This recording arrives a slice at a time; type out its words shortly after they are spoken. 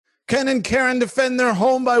Ken and Karen defend their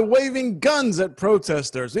home by waving guns at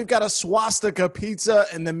protesters. We've got a swastika pizza,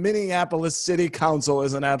 and the Minneapolis City Council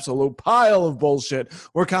is an absolute pile of bullshit.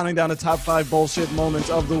 We're counting down the top 5 bullshit moments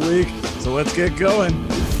of the week, so let's get going.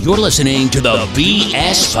 You're listening to the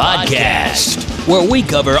BS Podcast, where we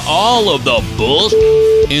cover all of the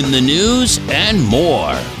bullshit in the news and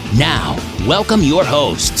more. Now, welcome your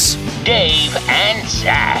hosts, Dave and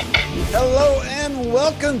Zach. Hello and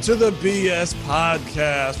welcome to the BS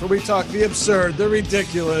Podcast, where we talk the absurd, the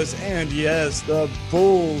ridiculous, and yes, the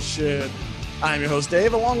bullshit. I'm your host,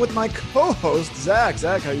 Dave, along with my co-host, Zach.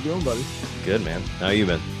 Zach, how you doing, buddy? Good, man. How you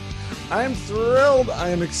been? I am thrilled. I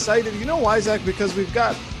am excited. You know why, Zach? Because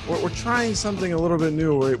we're trying something a little bit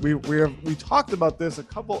new. We talked about this a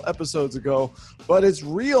couple episodes ago, but it's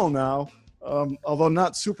real now. Although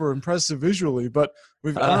not super impressive visually, but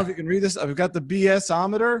I don't know if you can read this. We've got the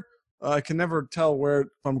BS-ometer. I can never tell if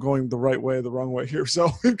I'm going the right way or the wrong way here. So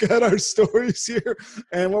we've got our stories here,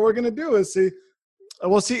 and what we're going to do is see,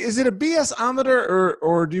 is it a BS-ometer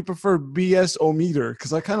or do you prefer BS-ometer?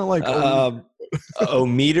 Because I kind of like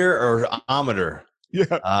ometer or ometer.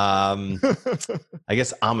 Yeah. I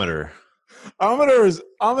guess ometer. Ometer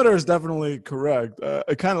is definitely correct.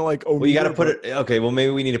 I kind of like ometer. Well, you got to put it. Okay. Well,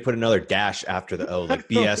 maybe we need to put another dash after the O, like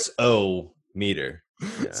BSO meter.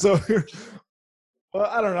 Yeah. So, well,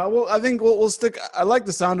 I don't know. Well, I think we'll stick. I like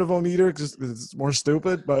the sound of ometer because it's more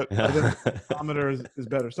stupid, but I think ometer is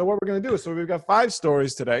better. So what we're going to do is, we've got 5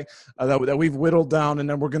 stories today that we've whittled down, and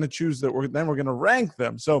then we're going to choose that. Then we're going to rank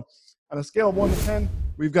them. So on a scale of 1 to 10,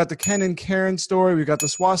 we've got the Ken and Karen story. We've got the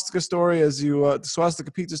swastika story, the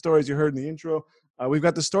swastika pizza story, as you heard in the intro. We've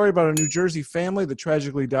got the story about a New Jersey family that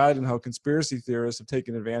tragically died and how conspiracy theorists have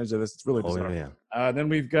taken advantage of this. It's really bizarre. Oh, yeah. Then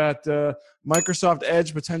we've got Microsoft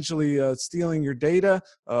Edge potentially stealing your data.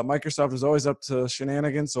 Microsoft is always up to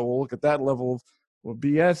shenanigans, so we'll look at that level of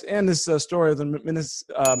BS. And this story of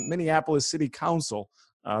the Minneapolis City Council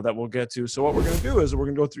that we'll get to. So what we're going to do is we're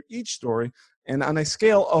going to go through each story, and on a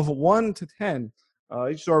scale of 1 to 10,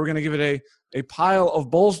 each story we're going to give it a pile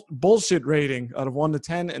of bullshit rating out of 1 to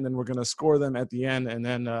 10, and then we're going to score them at the end and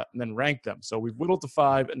then rank them. So we've whittled to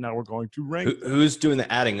 5, and now we're going to rank them. Who's doing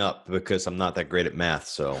the adding up? Because I'm not that great at math,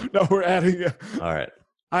 so. No, we're adding. All right.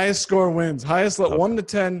 Highest score wins. Highest 1 to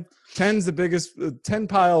 10. 10's the biggest. 10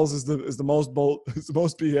 piles is the most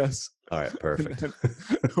BS. All right, perfect.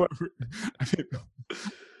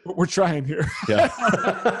 We're trying here. Yeah.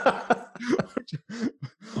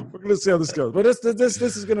 We're going to see how this goes. But this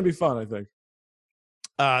is going to be fun, I think.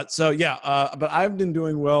 But I've been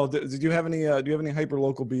doing well. Did you have any hyper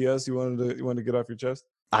local BS you wanted to get off your chest?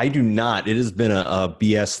 I do not. It has been a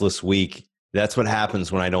BS-less week. That's what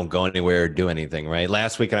happens when I don't go anywhere or do anything, right?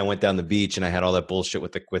 Last week I went down the beach and I had all that bullshit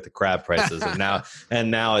with the crab prices,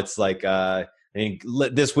 and now it's like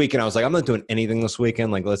this weekend I was like, I'm not doing anything this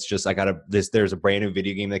weekend. Like, there's a brand new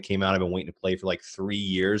video game that came out I've been waiting to play for like 3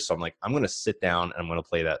 years. So I'm like, I'm gonna sit down and I'm gonna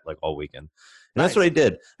play that like all weekend. And That's what I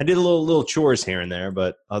did. I did a little chores here and there,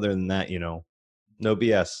 but other than that, no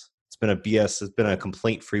BS. It's been a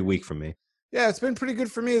complaint-free week for me. Yeah, it's been pretty good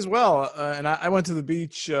for me as well. And I went to the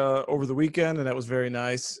beach over the weekend, and that was very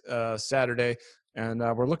nice. Saturday, and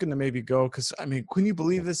we're looking to maybe go because can you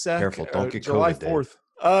believe this, Zach? Careful, don't get July COVID, 4th.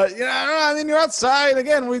 I don't know. You're outside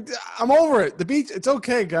again. I'm over it. The beach, it's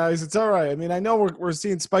okay, guys. It's all right. I know we're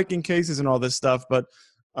seeing spiking cases and all this stuff, but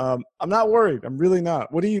I'm not worried. I'm really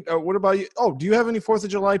not. What about you? Oh, do you have any 4th of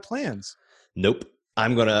July plans? Nope.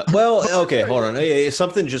 I'm gonna. Well, okay, hold on.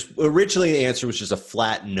 Something just originally the answer was just a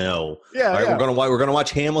flat no. Yeah, right, yeah. We're gonna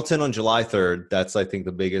watch Hamilton on July 3rd. That's I think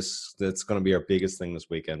the biggest. That's gonna be our biggest thing this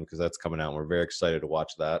weekend because that's coming out. We're very excited to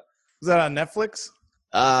watch that. Is that on Netflix?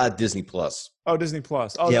 Disney Plus. Oh, Disney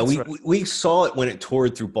Plus. Oh, yeah. We saw it when it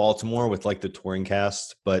toured through Baltimore with like the touring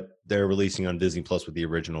cast, but they're releasing on Disney Plus with the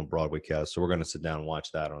original Broadway cast. So we're gonna sit down and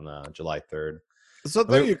watch that on July 3rd. So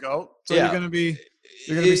there you go. So yeah. You're gonna be.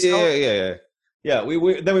 Yeah. Yeah, we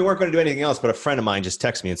weren't going to do anything else, but a friend of mine just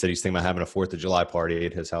texted me and said he's thinking about having a 4th of July party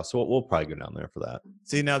at his house. So we'll probably go down there for that.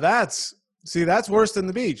 That's worse than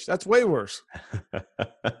the beach. That's way worse.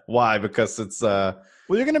 Why? Because it's well,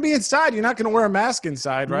 you're going to be inside. You're not going to wear a mask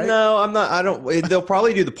inside, right? No, I'm not. I don't. They'll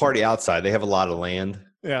probably do the party outside. They have a lot of land.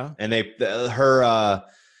 Yeah. And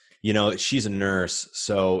she's a nurse,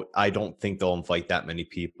 so I don't think they'll invite that many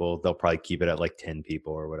people. They'll probably keep it at like 10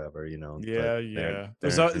 people or whatever, Yeah.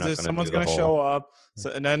 Someone's going to show up,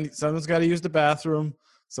 and then someone's got to use the bathroom.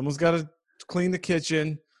 Someone's got to clean the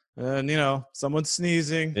kitchen, and, someone's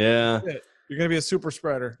sneezing. Yeah. You're going to be a super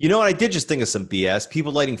spreader. You know what? I did just think of some BS.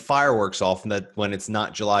 People lighting fireworks off when it's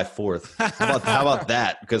not July 4th. How about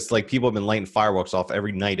that? Because, like, people have been lighting fireworks off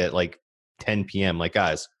every night at, like, 10 p.m. Like,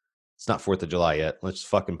 guys, It's not 4th of July yet. Let's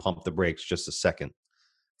fucking pump the brakes just a second.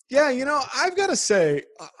 Yeah, I've got to say,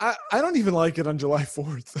 I don't even like it on July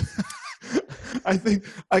 4th. I think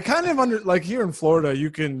I kind of like here in Florida, you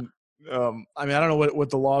can. I mean, I don't know what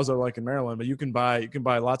the laws are like in Maryland, but you can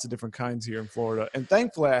buy lots of different kinds here in Florida. And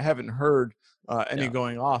thankfully, I haven't heard any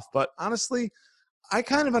going off. But honestly, I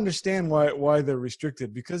kind of understand why they're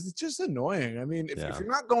restricted, because it's just annoying. I mean, if you're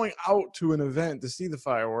not going out to an event to see the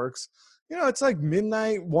fireworks, it's like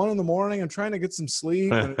midnight, 1 in the morning. I'm trying to get some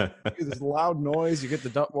sleep, and you hear this loud noise. You get the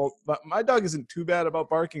dog. Well, my dog isn't too bad about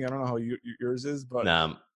barking. I don't know how yours is, but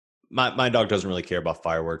my dog doesn't really care about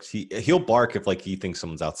fireworks. He'll bark if like he thinks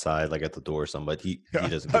someone's outside, like at the door or something. But he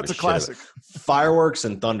doesn't. That's give a classic. Fireworks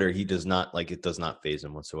and thunder, he does not like. It does not faze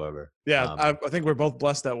him whatsoever. Yeah, I think we're both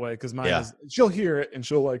blessed that way, because mine is. She'll hear it and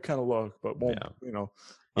she'll like kind of look, but won't.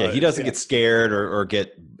 He doesn't get scared or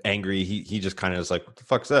get angry. He just kind of is like, what the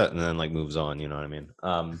fuck's that? And then like moves on. You know what I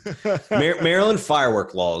mean? Maryland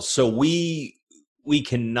firework laws. So we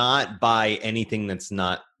cannot buy anything that's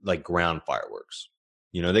not like ground fireworks.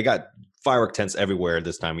 They got firework tents everywhere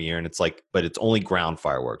this time of year, and it's like, but it's only ground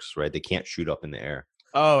fireworks, right? They can't shoot up in the air.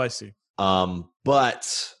 Oh, I see.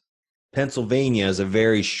 But Pennsylvania is a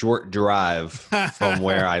very short drive from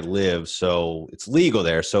where I live, so it's legal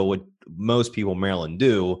there. So what most people in Maryland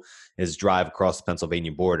do is drive across the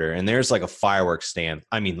Pennsylvania border, and there's like a fireworks stand.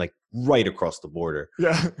 I mean, like right across the border.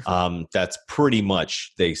 Yeah. That's pretty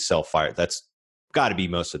much, they sell fire. That's got to be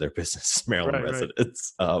most of their business, Maryland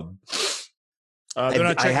residents. Right. They're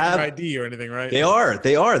not checking your ID or anything, right? They are.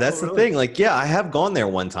 That's the thing. Like, yeah, I have gone there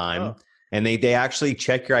one time, and they actually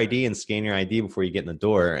check your ID and scan your ID before you get in the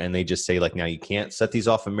door, and they just say like, now you can't set these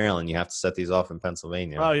off in Maryland. You have to set these off in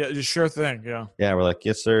Pennsylvania. Oh yeah, sure thing. Yeah. Yeah, we're like,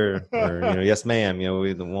 yes sir, or yes ma'am.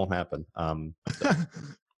 It won't happen.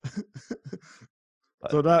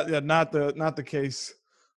 So not the case.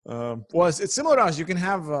 Well, it's similar to us. You can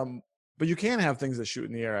have, but you can have things that shoot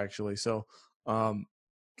in the air actually. So.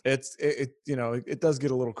 It does get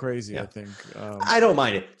a little crazy. I think I don't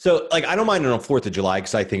mind it. So like I don't mind it on 4th of July,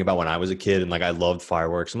 because I think about when I was a kid and like I loved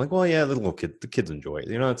fireworks. I'm like, well, yeah, the kids enjoy it.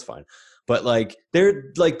 It's fine. But like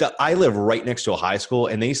they're like I live right next to a high school,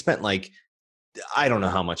 and they spent like, I don't know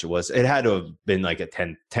how much it was. It had to have been like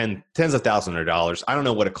tens of thousands of dollars. I don't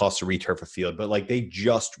know what it costs to returf a field, but like they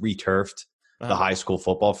just returfed the high school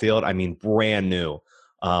football field. I mean, brand new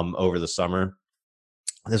over the summer.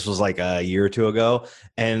 This was like a year or two ago,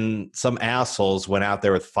 and some assholes went out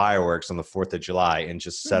there with fireworks on the 4th of July and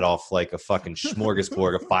just set off like a fucking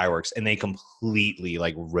smorgasbord of fireworks, and they completely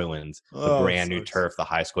like ruined the brand new turf the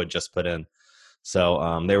high school had just put in.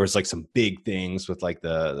 So there was like some big things with like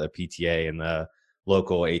the PTA and the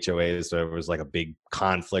local HOAs. There was like a big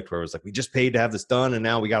conflict where it was like, we just paid to have this done, and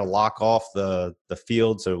now we got to lock off the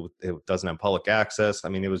field so it doesn't have public access. I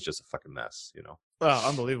mean, it was just a fucking mess, Oh,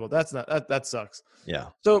 unbelievable. That sucks. Yeah.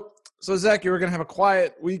 So Zach, you were gonna have a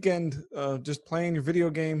quiet weekend, just playing your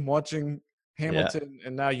video game, watching Hamilton,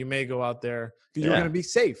 and now you may go out there because you're gonna be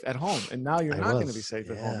safe at home, and now you're not gonna be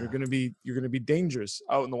safe at home. You're gonna be dangerous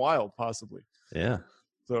out in the wild, possibly. Yeah.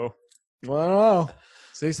 So, well, I don't know.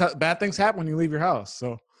 See, bad things happen when you leave your house.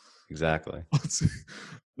 So. Exactly.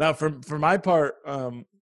 Now, for my part,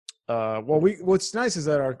 what's nice is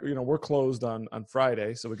that we're closed on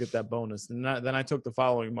Friday, so we get that bonus. And then I took the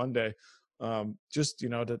following Monday, just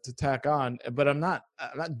to tack on. But I'm not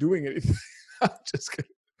doing anything. I'm just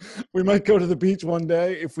kidding. We might go to the beach one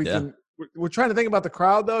day if we can. We're trying to think about the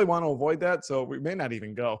crowd though. We want to avoid that, so we may not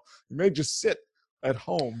even go. We may just sit at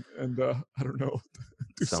home and I don't know.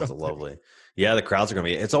 Sounds lovely. Yeah, the crowds are going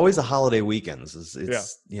to be. It's always the holiday weekends.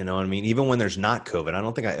 It's you know what I mean. Even when there's not COVID, I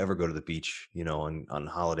don't think I ever go to the beach. On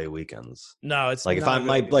holiday weekends. No, it's like if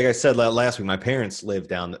like I said last week, my parents live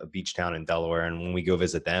down a beach town in Delaware, and when we go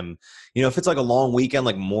visit them, if it's like a long weekend,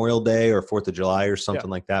 like Memorial Day or 4th of July or something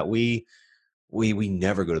like that, we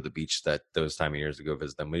never go to the beach those time of years to go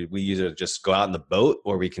visit them. We either just go out in the boat,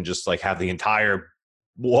 or we can just like have the entire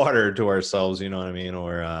water to ourselves, you know what I mean?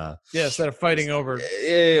 Or instead of fighting over,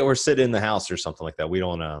 or sit in the house or something like that. We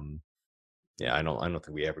don't I don't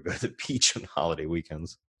think we ever go to the beach on holiday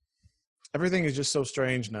weekends. Everything is just so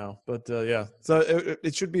strange now, but so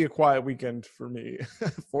it should be a quiet weekend for me.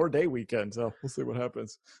 4-day weekend, so we'll see what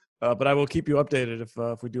happens, but I will keep you updated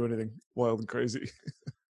if we do anything wild and crazy.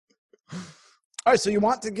 All right, so you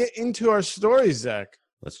want to get into our stories, Zach?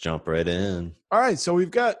 Let's jump right in. All right, so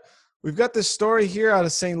we've got this story here out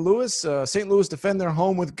of St. Louis. St. Louis defend their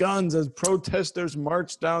home with guns as protesters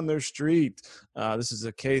march down their street. This is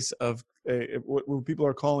a case of what people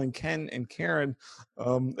are calling Ken and Karen.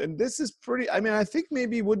 And this is pretty, I think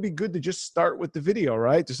maybe it would be good to just start with the video,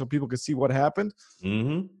 right? Just so people can see what happened.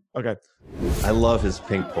 Mm-hmm. Okay. I love his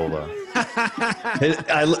pink polo.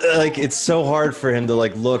 It's so hard for him to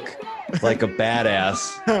like look like a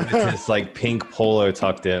badass with his like pink polo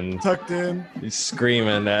tucked in. He's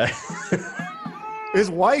screaming at. His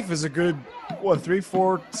wife is a good 3,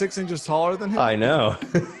 4, 6 inches taller than him. I know.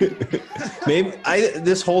 Maybe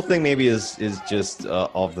this whole thing maybe is just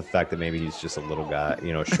off the fact that maybe he's just a little guy,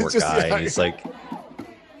 a short guy, and he's like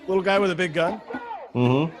little guy with a big gun.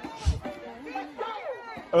 Mm-hmm.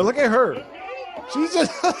 Oh, look at her. She's just.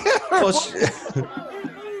 Well,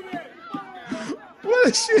 what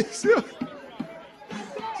is she doing?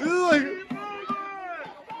 She's like.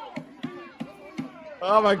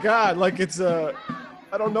 Oh my God! Like it's I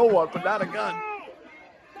don't know what, but not a gun.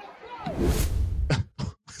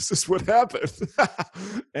 This is what happened.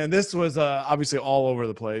 And this was obviously all over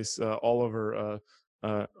the place, all over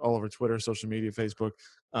Twitter, social media, Facebook.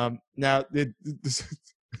 Now this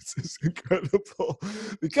is incredible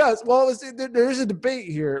because there is a debate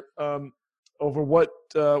here over what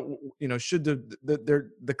should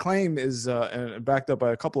the claim is and backed up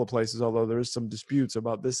by a couple of places, although there is some disputes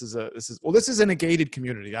about this is in a gated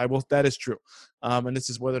community. That is true, and this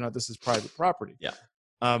is whether or not this is private property. Yeah.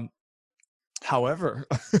 However,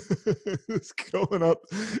 it's going up.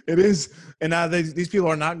 It is, and now these people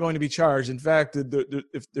are not going to be charged. In fact,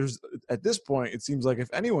 if there's at this point, it seems like if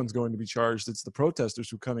anyone's going to be charged, it's the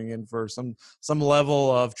protesters who are coming in for some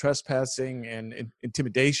level of trespassing and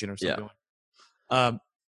intimidation or something. Yeah.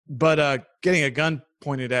 But getting a gun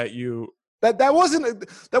pointed at you, that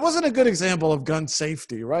wasn't a good example of gun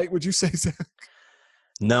safety, right? Would you say, Zach?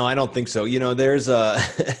 No, I don't think so. There's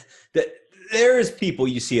there's people,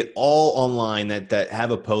 you see it all online that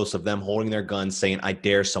have a post of them holding their guns saying, "I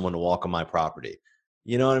dare someone to walk on my property."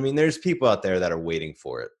 You know what I mean? There's people out there that are waiting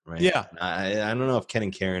for it, right? Yeah. I don't know if Ken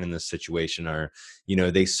and Karen in this situation are,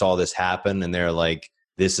 they saw this happen and they're like,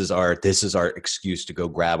 this is our excuse to go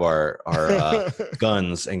grab our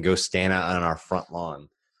guns and go stand out on our front lawn.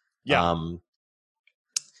 Yeah.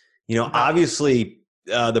 Obviously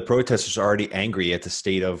the protesters are already angry at the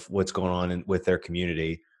state of what's going on with their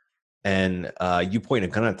community. And you point a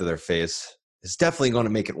gun at their face, it's definitely going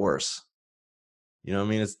to make it worse. You know what I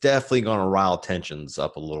mean? It's definitely going to rile tensions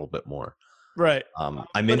up a little bit more. Right.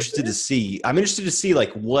 I'm interested to see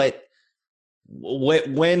like when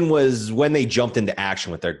they jumped into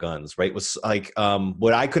action with their guns, right? Was like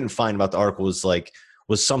what I couldn't find about the article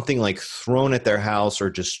was something like thrown at their house or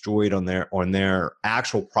destroyed on their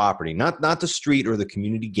actual property, not the street or the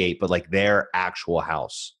community gate, but like their actual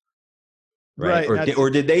house. Right. Or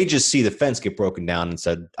did they just see the fence get broken down and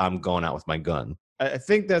said, "I'm going out with my gun"? I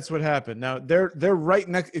think that's what happened. Now they're right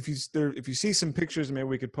next. If you see some pictures, maybe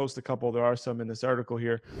we could post a couple. There are some in this article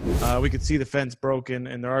here. We could see the fence broken,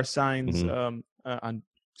 and there are signs on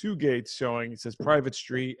 2 gates showing it says private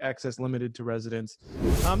street, access limited to residents.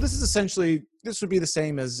 This would be the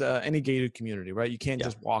same as any gated community, right? You can't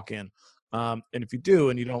just walk in. And if you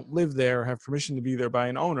do, and you don't live there, or have permission to be there by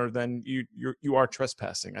an owner, then you are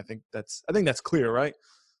trespassing. I think that's clear, right?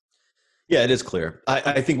 Yeah, it is clear.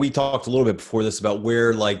 I think we talked a little bit before this about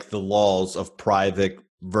where like the laws of private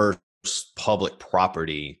versus public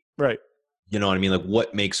property. Right. You know what I mean? Like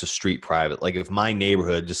what makes a street private? Like if my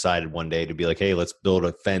neighborhood decided one day to be like, "Hey, let's build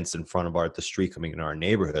a fence in front of the street coming into our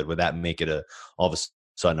neighborhood," would that make it all of a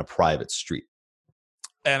sudden a private street?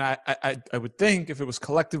 And I would think if it was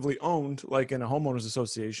collectively owned, like in a homeowners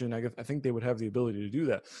association, I think they would have the ability to do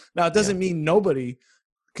that. Now, it doesn't mean nobody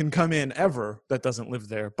can come in ever that doesn't live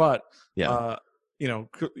there, but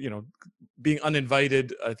being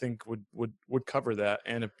uninvited, I think would cover that.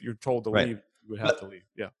 And if you're told to leave, you would have to leave.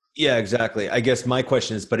 Yeah. Yeah, exactly. I guess my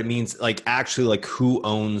question is, but it means like actually like who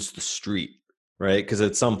owns the street, right? Because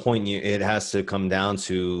at some point it has to come down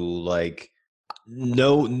to like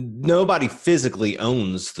nobody physically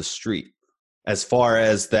owns the street as far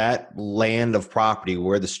as that land of property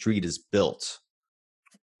where the street is built.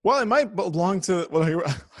 Well, it might belong to. Well,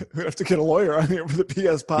 we have to get a lawyer on here for the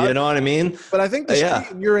PS pod. You know what I mean? But I think the street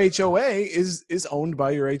in your HOA is owned by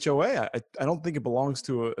your HOA. I don't think it belongs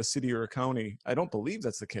to a city or a county. I don't believe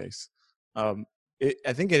that's the case. I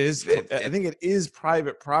think it is. I think it is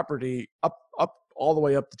private property up all the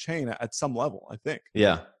way up the chain at some level. I think.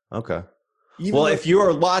 Yeah. Okay. If you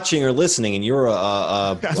are watching or listening and you're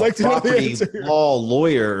a property law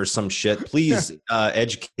lawyer or some shit, please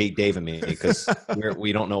educate Dave and me because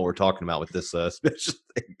we don't know what we're talking about with this special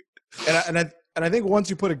thing. And I think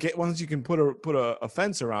once you can put a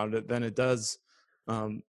fence around it, then it does.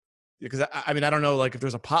 Because I mean I don't know, like if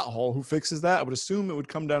there's a pothole, who fixes that? I would assume it would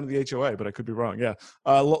come down to the HOA, but I could be wrong. Yeah,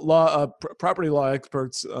 property law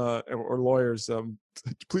experts or lawyers,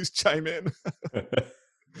 please chime in.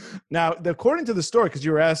 Now, according to the story, because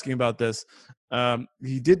you were asking about this,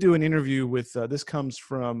 he did do an interview with, this comes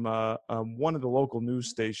from one of the local news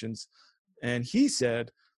stations, and he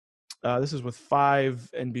said, this is with 5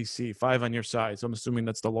 NBC, 5 on your side. So I'm assuming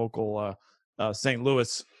that's the local St.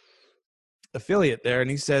 Louis affiliate there. And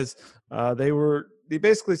he says they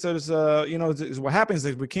basically said, what happens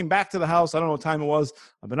is we came back to the house. I don't know what time it was.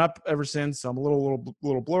 I've been up ever since. I'm a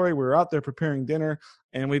little blurry. We were out there preparing dinner,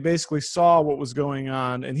 and we basically saw what was going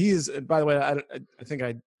on. And he is, by the way, I think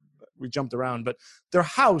we jumped around, but their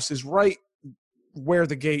house is right where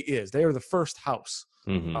the gate is. They are the first house.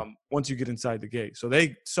 Once you get inside the gate. So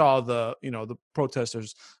they saw the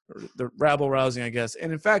protesters, the rabble rousing, I guess.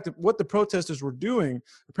 And in fact, what the protesters were doing,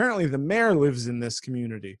 apparently the mayor lives in this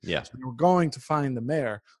community. Yeah. So they were going to find the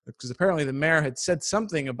mayor because apparently the mayor had said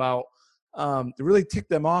something about, it really ticked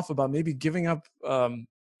them off about maybe giving up,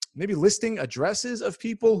 maybe listing addresses of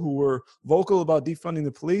people who were vocal about defunding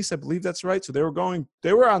the police. I believe that's right. So they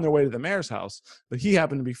were on their way to the mayor's house, but he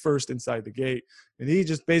happened to be first inside the gate. And he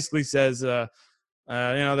just basically says,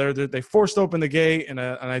 they forced open the gate, and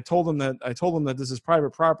I told them that this is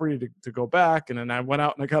private property to go back, and then I went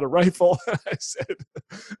out and I got a rifle. I said,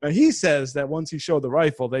 now he says that once he showed the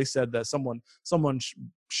rifle, they said that someone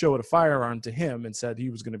showed a firearm to him and said he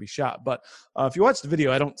was going to be shot. But if you watch the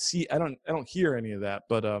video, I don't hear any of that.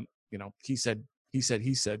 But he said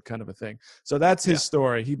kind of a thing. So that's his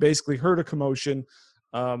story. He basically heard a commotion,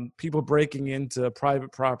 people breaking into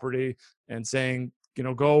private property and saying,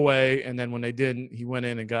 go away. And then when they didn't, he went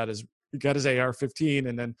in and got his AR-15,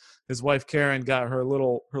 and then his wife Karen got her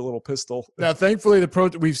little pistol. Now, thankfully,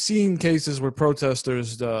 we've seen cases where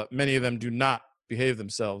protesters, many of them do not behave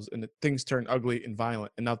themselves, and things turn ugly and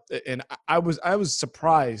violent. And I was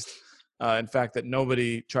surprised, in fact, that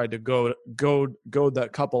nobody tried to go that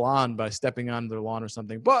couple on by stepping on their lawn or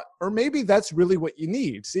something. Or maybe that's really what you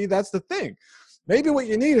need. See, that's the thing. Maybe what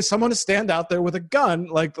you need is someone to stand out there with a gun,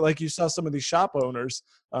 like you saw some of these shop owners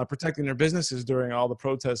protecting their businesses during all the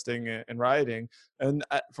protesting and rioting. And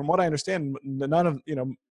from what I understand,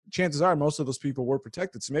 chances are most of those people were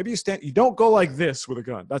protected. So maybe you don't go like this with a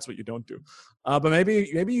gun. That's what you don't do. But maybe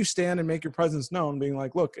you stand and make your presence known, being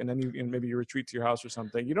like, look, and then maybe you retreat to your house or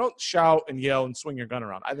something. You don't shout and yell and swing your gun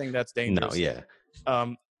around. I think that's dangerous. No, yeah.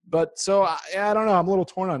 But so I don't know. I'm a little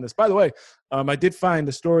torn on this. By the way, I did find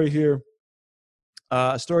a story here.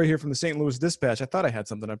 A story here from the St. Louis Dispatch. I thought I had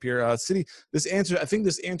something up here. I think this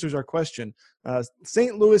answers our question.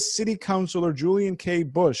 St. Louis City Councilor Julian K.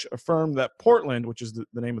 Bush affirmed that Portland, which is the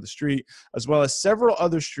name of the street, as well as several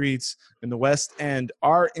other streets in the West End,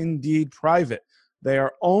 are indeed private. They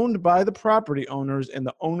are owned by the property owners, and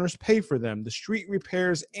the owners pay for them, the street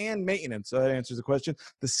repairs and maintenance. So that answers the question.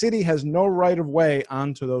 The city has no right of way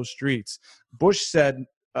onto those streets. Bush said,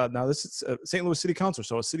 now this is St. Louis City Council,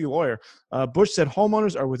 so a city lawyer. Bush said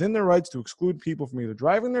homeowners are within their rights to exclude people from either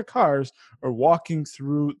driving their cars or walking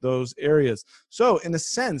through those areas. So in a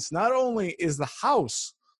sense, not only is the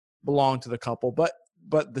house belong to the couple, but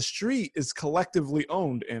the street is collectively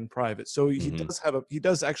owned and private. So he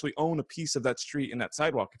does actually own a piece of that street and that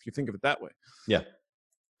sidewalk, if you think of it that way. Yeah.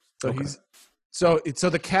 So okay. So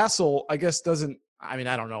the castle, I guess, doesn't. I mean,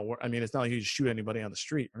 I don't know. I mean, it's not like you just shoot anybody on the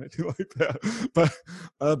street or anything like that. But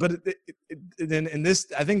in this,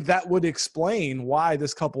 I think that would explain why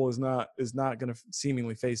this couple is not going to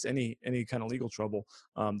seemingly face any kind of legal trouble,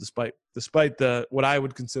 despite what I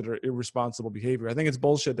would consider irresponsible behavior. I think it's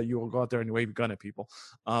bullshit that you will go out there and you wave a gun at people.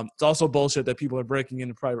 It's also bullshit that people are breaking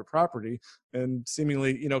into private property and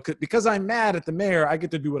seemingly, because I'm mad at the mayor, I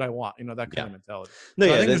get to do what I want. That kind of mentality. I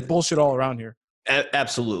think there's bullshit all around here.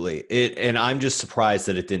 Absolutely. And I'm just surprised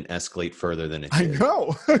that it didn't escalate further than it did. I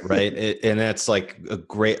know. Right. And that's like a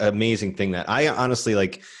great, amazing thing that I honestly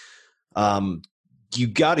like. You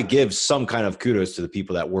got to give some kind of kudos to the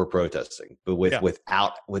people that were protesting, but with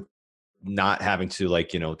not having to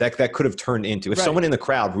that could have turned into, if someone in the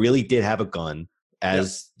crowd really did have a gun,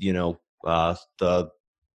 as the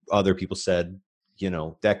other people said,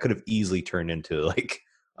 that could have easily turned into like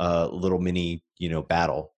a little mini,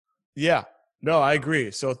 battle. Yeah. No, I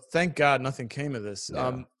agree. So thank God nothing came of this.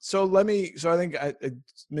 Yeah. So I think I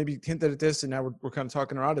maybe hinted at this, and now we're kind of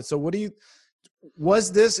talking around it. So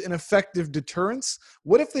was this an effective deterrence?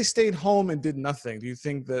 What if they stayed home and did nothing? Do you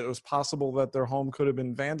think that it was possible that their home could have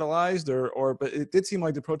been vandalized, but it did seem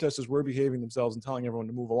like the protesters were behaving themselves and telling everyone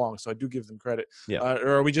to move along. So I do give them credit. Yeah.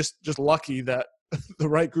 Or are we just lucky that the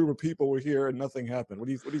right group of people were here and nothing happened? What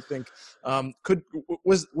do you think?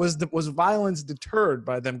 Was violence deterred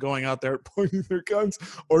by them going out there pointing their guns,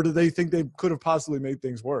 or do they think they could have possibly made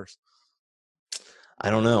things worse? I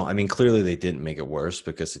don't know. I mean, clearly they didn't make it worse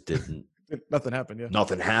because it didn't Nothing happened. Yeah.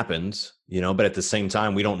 nothing happened, but at the same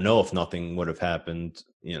time, we don't know if nothing would have happened,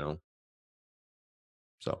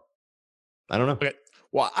 so I don't know. Okay.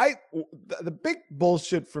 Well, the big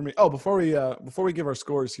bullshit for me. Oh, before we give our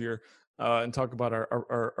scores here and talk about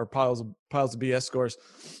our piles of BS scores,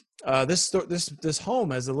 this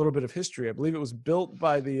home has a little bit of history. I believe it was built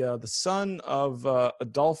by the son of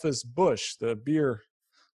Adolphus Busch, the beer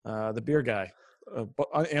guy,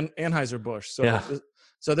 Anheuser-Busch. So Yeah.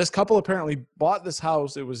 So this couple apparently bought this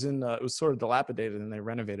house. It was sort of dilapidated, and they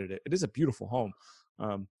renovated it. It is a beautiful home.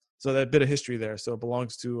 So that bit of history there. So it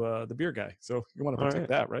belongs to the beer guy. So you want to protect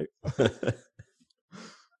that, right?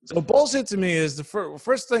 So bullshit to me is the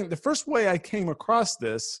first way I came across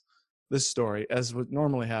this story, as what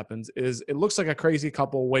normally happens, is it looks like a crazy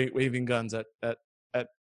couple waving guns at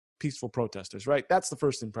peaceful protesters, right? That's the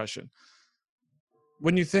first impression.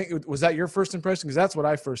 When you think, was that your first impression? Because that's what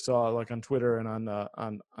I first saw, like on Twitter and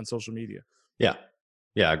on social media. Yeah,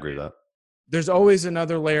 I agree with that. There's always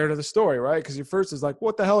another layer to the story, right? Because your first is like,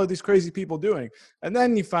 what the hell are these crazy people doing? And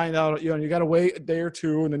then you find out, you got to wait a day or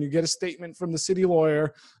two, and then you get a statement from the city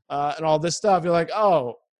lawyer and all this stuff. You're like,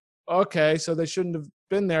 oh, okay, so they shouldn't have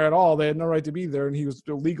been there at all. They had no right to be there, and he was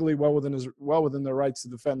legally well within their rights to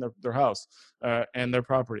defend their house and their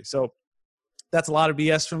property. So that's a lot of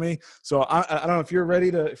BS for me. So I don't know if you're ready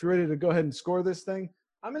to go ahead and score this thing.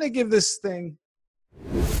 I'm gonna give this thing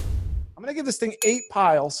 8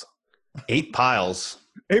 piles. 8 piles.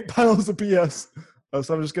 8 piles of BS.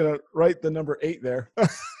 So I'm just gonna write the number 8 there.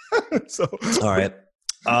 So all right.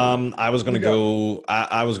 I was gonna go.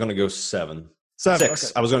 I was gonna go 7. 6.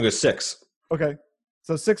 Okay. I was gonna go 6. Okay.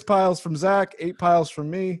 So 6 piles from Zach, 8 piles from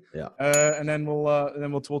me. Yeah. And then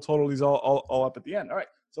we'll total these all up at the end. All right.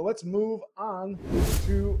 So let's move on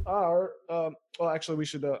to our. Well, actually, we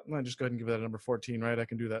should. I'm gonna just go ahead and give that a number 14, right? I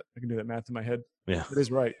can do that. I can do that math in my head. Yeah. It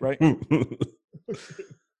is right. All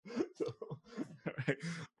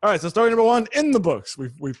right. So story number 1 in the books.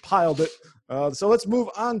 We've piled it. So let's move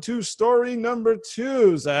on to story number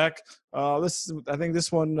 2, Zach. I think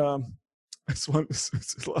this one. This one is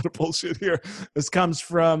a lot of bullshit here. This comes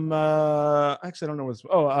from actually I don't know what's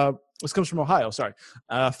this comes from Ohio. Sorry,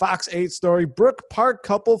 Fox 8 story. Brook Park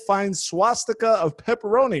couple finds swastika of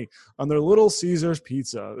pepperoni on their Little Caesars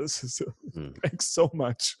pizza. This is thanks so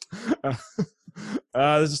much.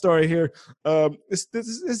 There's a story here. This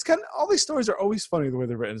is kind of, all these stories are always funny the way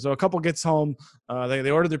they're written. So a couple gets home.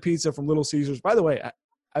 They order their pizza from Little Caesars. By the way,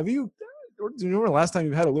 do you remember the last time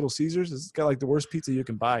you had a Little Caesars? It's got like the worst pizza you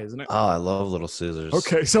can buy, isn't it? Oh, I love Little Caesars.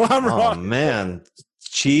 Okay, so I'm wrong. Oh man,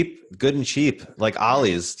 cheap, good and cheap, like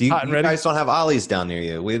Ollie's. You guys don't have Ollie's down near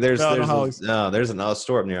you? There's another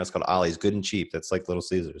store up near us called Ollie's, good and cheap. That's like Little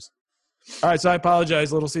Caesars. All right, so I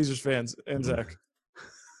apologize, Little Caesars fans and Zach.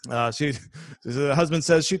 The husband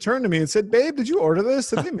says, she turned to me and said, babe, did you order this?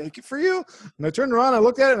 Did they make it for you? And I turned around, I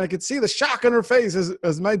looked at it, and I could see the shock on her face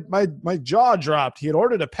as my jaw dropped. He had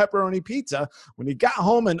ordered a pepperoni pizza. When he got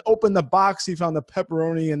home and opened the box, he found the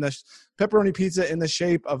pepperoni pizza in the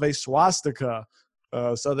shape of a swastika.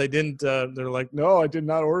 So they didn't, they're like, no, I did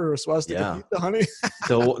not order a swastika pizza, honey.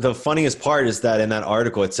 The funniest part is that in that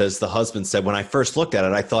article, it says the husband said, when I first looked at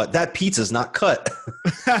it, I thought that pizza's not cut.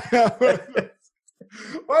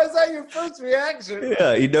 Why is that your first reaction?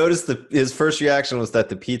 Yeah, he noticed his first reaction was that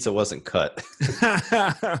the pizza wasn't cut.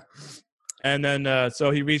 And then, so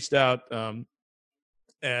he reached out, and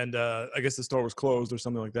I guess the store was closed or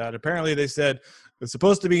something like that. Apparently, they said it's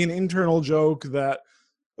supposed to be an internal joke that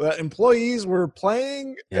employees were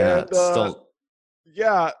playing. Yeah, and,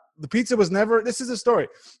 the pizza was never. This is the story.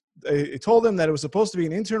 They told him that it was supposed to be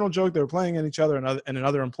an internal joke. They were playing at each other and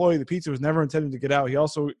another employee. The pizza was never intended to get out. He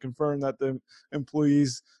also confirmed that the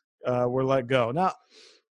employees were let go. Now,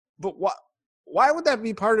 but why would that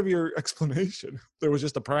be part of your explanation? There was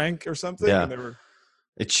just a prank or something? Yeah. And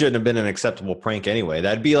it shouldn't have been an acceptable prank anyway.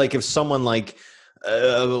 That'd be like if someone worked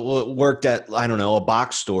at, I don't know, a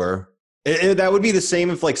box store. That would be the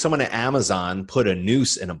same if like someone at Amazon put a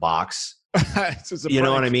noose in a box. You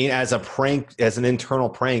know what I mean? As a prank, as an internal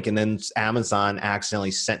prank, and then Amazon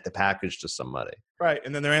accidentally sent the package to somebody. Right,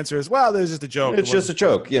 and then their answer is, "Well, there's just a joke." It's just a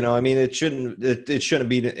joke, I mean, it shouldn't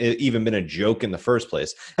be even been a joke in the first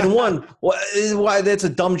place. And why that's a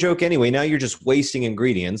dumb joke anyway. Now you're just wasting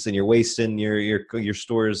ingredients and you're wasting your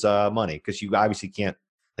store's money because you obviously can't.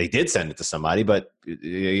 They did send it to somebody, but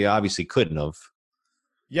you obviously couldn't have.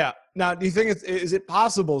 Yeah. Now, do you think is it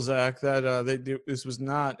possible, Zach, that this was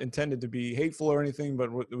not intended to be hateful or anything, but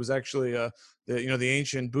it was actually the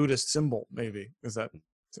ancient Buddhist symbol? Maybe is that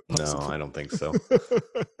possible? No, I don't think so.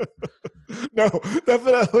 No,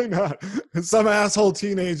 definitely not. Some asshole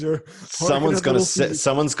teenager. Someone's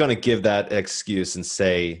gonna give that excuse and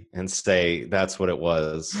say that's what it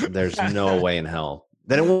was. There's no way in hell.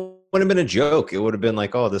 Then it wouldn't have been a joke. It would have been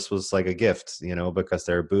like, oh, this was like a gift, because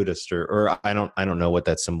they're Buddhist or I don't know what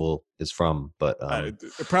that symbol is from, but it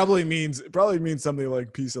probably means something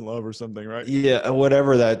like peace and love or something, right? yeah,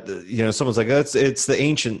 whatever that someone's like, it's the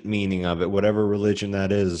ancient meaning of it, whatever religion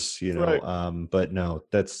that is, Right. But no,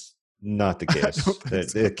 that's not the case.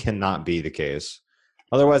 It cannot be the case.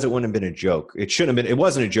 Otherwise, it wouldn't have been a joke. It shouldn't have been. It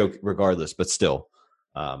wasn't a joke, regardless. But still,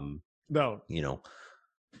 no.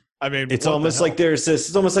 I mean, it's almost like there's this.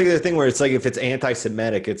 It's almost like the thing where it's like if it's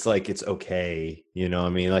anti-Semitic, it's like it's okay. You know what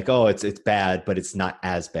I mean? Like, oh, it's bad, but it's not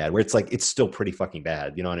as bad. Where it's like it's still pretty fucking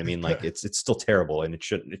bad. You know what I mean? Like it's still terrible, and it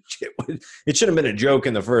shouldn't have been a joke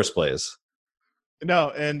in the first place.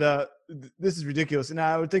 No, and this is ridiculous. And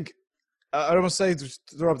I would think I'd almost say just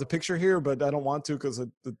throw up the picture here, but I don't want to because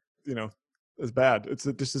it's bad.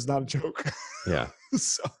 This is not a joke. Yeah.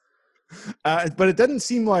 So, but it doesn't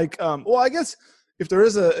seem like. Well, I guess if there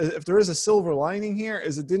is a silver lining here,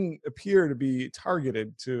 is it didn't appear to be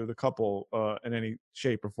targeted to the couple in any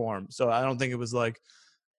shape or form. So I don't think it was like,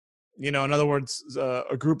 in other words,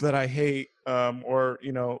 a group that I hate, or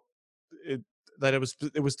that it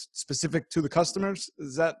was specific to the customers.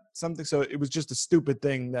 Is that something? So it was just a stupid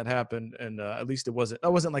thing that happened, and at least it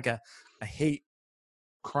wasn't like a hate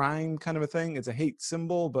crime kind of a thing. It's a hate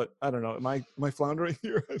symbol, but I don't know. Am I floundering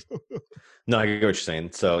here? I don't know. No, I get what you're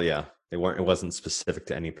saying. So yeah, it wasn't specific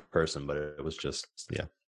to any person, but it was just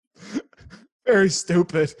very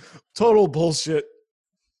stupid, total bullshit.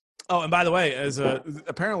 Oh, and by the way, as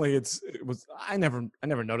apparently it was I never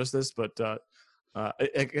noticed this, but I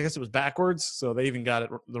guess it was backwards, so they even got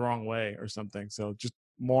it the wrong way or something. So just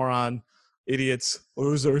moron, idiots,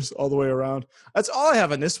 losers all the way around. That's all I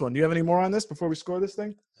have on this one. Do you have any more on this before we score this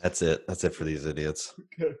thing? That's it. That's it for these idiots.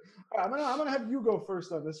 Okay. All right, I'm gonna have you go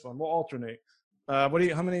first on this one. We'll alternate. How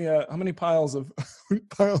many piles of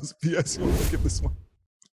BS you want to give this one?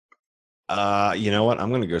 You know what?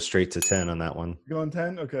 I'm gonna go straight to 10 on that one. You going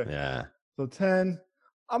 10? Okay. Yeah. So 10.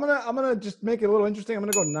 I'm gonna just make it a little interesting. I'm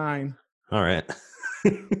gonna go 9. All right.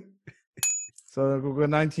 So we'll go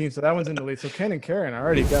 19. So that one's in the lead. So Ken and Karen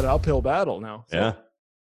already got an uphill battle now. So, yeah.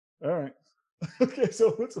 All right. Okay,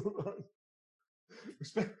 so let's move on.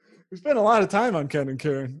 We spent a lot of time on Ken and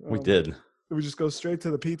Karen. We did. We just go straight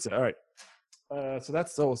to the pizza. All right.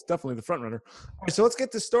 So it's definitely the front runner. All right, so let's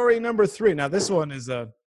get to story number 3. Now this one is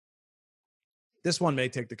this one may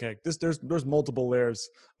take the cake. There's multiple layers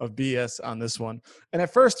of BS on this one. And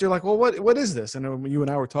at first you're like, well, what is this? And when you and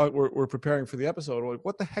I we're preparing for the episode. We're like,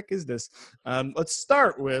 what the heck is this? Let's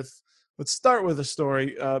start with a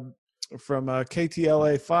story from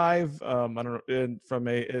KTLA 5. I don't know, from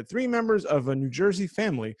 3 members of a New Jersey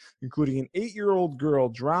family, including an 8-year-old girl,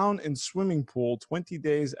 drowned in swimming pool 20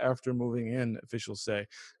 days after moving in, officials say.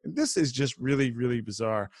 And this is just really, really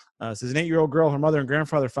bizarre. It says an 8-year-old girl, her mother and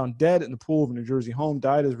grandfather found dead in the pool of a New Jersey home,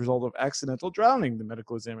 died as a result of accidental drowning, the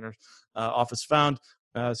medical examiner's office found.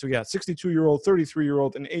 So we got 62-year-old,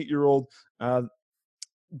 33-year-old, and 8-year-old.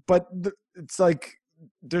 But it's like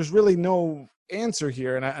there's really no answer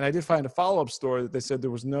here, and I did find a follow-up story that they said there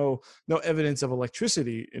was no evidence of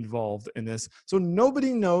electricity involved in this, so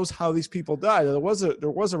nobody knows how these people died. There was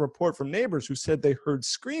a report from neighbors who said they heard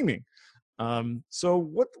screaming. So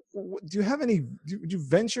what do you have any? Do you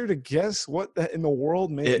venture to guess what in the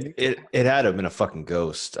world made it had to have been a fucking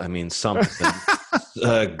ghost. I mean, something.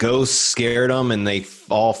 Ghosts scared them, and they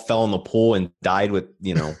all fell in the pool and died with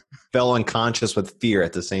fell unconscious with fear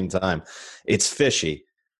at the same time. It's fishy,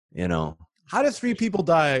 How did 3 people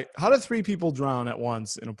die? How did 3 people drown at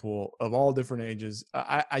once in a pool of all different ages?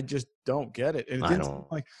 I just don't get it. And it didn't seem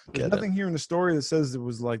like there's nothing here in the story that says it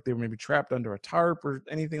was like they were maybe trapped under a tarp or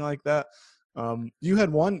anything like that. You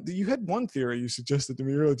had one theory you suggested to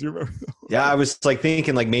me earlier. Do you remember? Yeah, I was like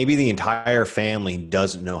thinking like maybe the entire family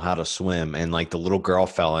doesn't know how to swim, and like the little girl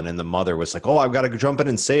fell in, and the mother was like, "Oh, I've got to jump in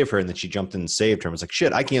and save her," and then she jumped in and saved her. And was like,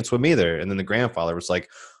 "Shit, I can't swim either." And then the grandfather was like,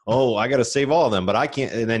 "Oh, I got to save all of them, but I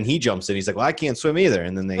can't." And then he jumps in. He's like, "Well, I can't swim either."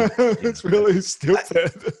 And then they. It's really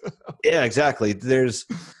stupid. Yeah, exactly.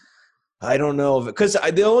 I don't know, because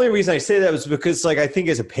the only reason I say that was because, like, I think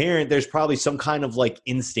as a parent, there's probably some kind of like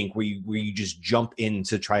instinct where you just jump in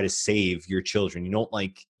to try to save your children. You don't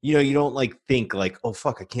like, you don't like think like, oh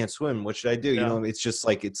fuck, I can't swim. What should I do? Yeah. It's just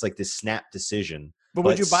like this snap decision. But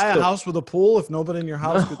would you buy a house with a pool if nobody in your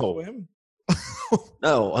house could swim?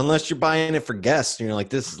 No, unless you're buying it for guests and you're like,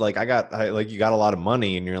 this is like, you got a lot of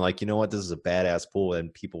money and you're like, you know what, this is a badass pool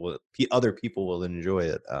and other people will enjoy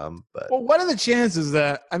it. But Well, what are the chances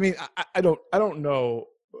that, I mean, I don't know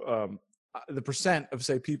the percent of,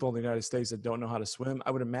 say, people in the United States that don't know how to swim.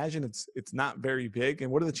 I would imagine it's not very big.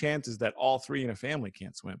 And what are the chances that all three in a family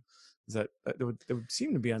can't swim? Is that it would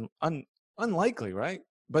seem to be unlikely, right?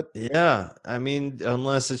 But yeah, I mean,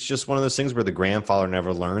 unless it's just one of those things where the grandfather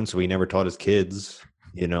never learned, so he never taught his kids.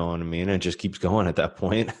 You know what I mean? It just keeps going at that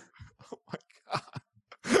point. oh my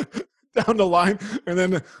God. Down the line, and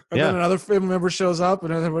then another family member shows up,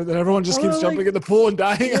 and then everyone just keeps jumping in the pool and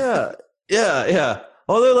dying. Yeah.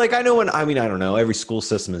 Although, like, I don't know. Every school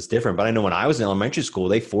system is different, but I know when I was in elementary school,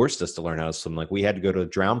 they forced us to learn how to swim. Like, we had to go to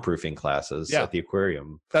drown proofing classes at the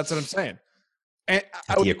aquarium. That's what I'm saying. And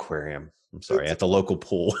the aquarium. I'm sorry, at the local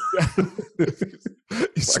pool.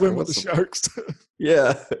 You swim with the sharks.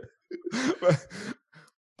 Yeah.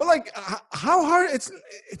 But like, how hard?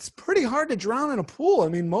 It's pretty hard to drown in a pool. I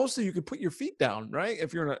mean, mostly you could put your feet down, right?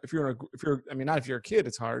 If you're I mean, not if you're a kid,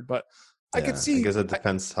 it's hard, but I could see. I guess it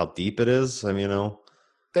depends how deep it is. I mean,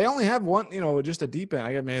 they only have one, just a deep end.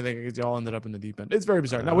 I guess maybe they all ended up in the deep end. It's very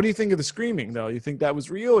bizarre. Now, what do you think of the screaming, though? You think that was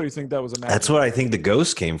real, or you think that was a magic? That's what I think the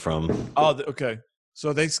ghost came from. Oh, okay.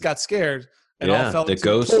 So they got scared and all fell the into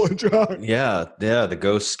ghost. the pool and drowned. Yeah. The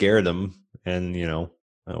ghost scared them, and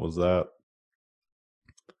that was that.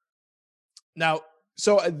 Now,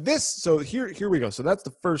 so here we go. So that's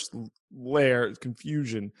the first layer,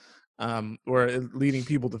 confusion, or leading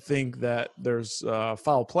people to think that there's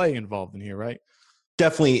foul play involved in here, right?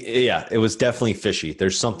 Definitely, yeah. It was definitely fishy.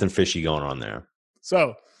 There's something fishy going on there.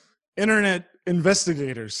 So, internet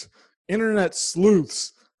investigators, internet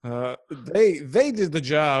sleuths, they did the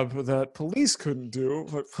job that police couldn't do,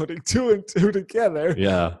 putting two and two together.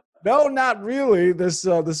 Yeah. No, not really. There's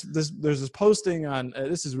this posting on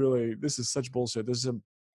this is such bullshit.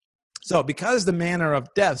 So because the manner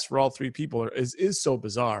of deaths for all three people is so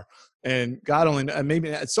bizarre, and God only, and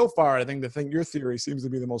maybe so far, I think your theory seems to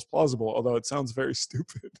be the most plausible, although it sounds very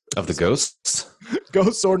stupid. Of the ghosts,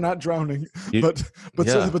 ghosts or not drowning, but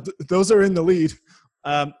those are in the lead.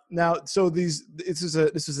 Now, so this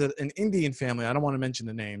is an Indian family. I don't want to mention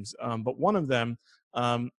the names, but one of them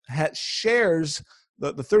shares.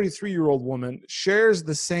 The 33-year-old woman shares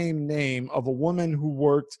the same name of a woman who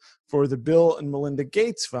worked for the Bill and Melinda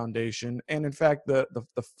Gates Foundation, and in fact, the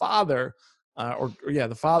father,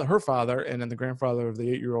 her father, and then the grandfather of the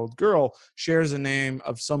 8-year-old girl shares the name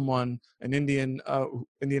of someone, an Indian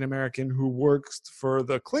American who works for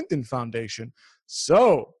the Clinton Foundation.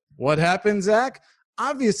 So what happened, Zach?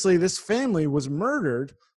 Obviously, this family was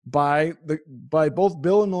murdered by both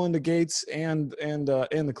Bill and Melinda Gates and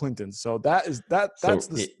the Clintons. So that's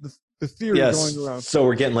the theory going around. So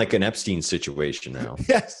we're getting like an Epstein situation now.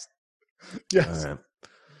 Yes. All right.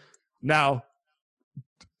 Now,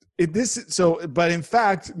 but in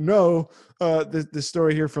fact, no. The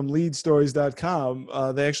story here from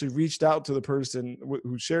leadstories.com, they actually reached out to the person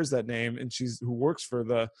who shares that name, and who works for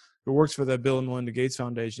the Bill and Melinda Gates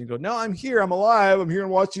Foundation. You go, no, I'm here. I'm alive. I'm here in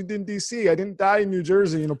Washington, D.C. I didn't die in New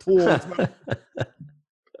Jersey in a pool.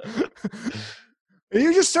 And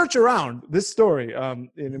you just search around this story.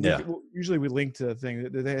 Usually we link to the thing.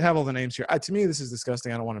 They have all the names here. To me, this is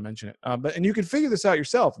disgusting. I don't want to mention it. And you can figure this out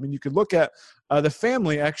yourself. I mean, you could look at the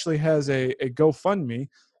family actually has a GoFundMe.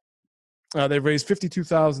 They've raised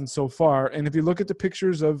 $52,000 so far. And if you look at the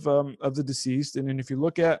pictures of the deceased, and then if you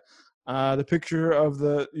look at the picture of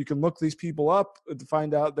you can look these people up to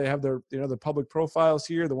find out they have their public profiles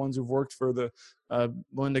here, the ones who've worked for the Bill and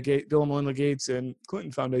Melinda Gates and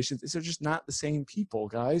Clinton foundations. They're just not the same people,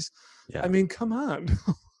 guys. Yeah. I mean, come on.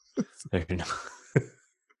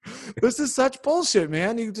 This is such bullshit,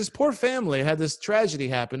 man. This poor family had this tragedy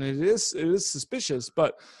happen, and it is suspicious,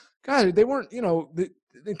 but God, they weren't,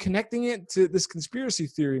 they're connecting it to this conspiracy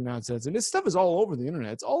theory nonsense, and this stuff is all over the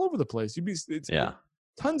internet. It's all over the place.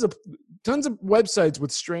 Tons of websites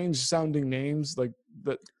with strange sounding names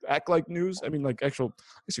that act like news. I mean, like actual,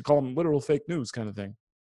 I guess you call them literal fake news kind of thing.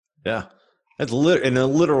 Yeah, it's in a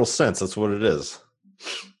literal sense. That's what it is.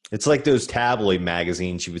 It's like those tabloid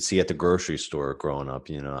magazines you would see at the grocery store growing up.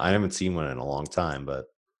 I haven't seen one in a long time, but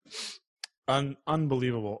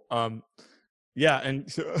unbelievable. Yeah, and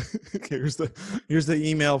here's the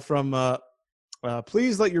email from.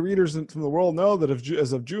 Please let your readers from the world know that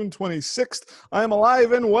as of June 26th, I am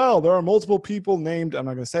alive and well. There are multiple people named, I'm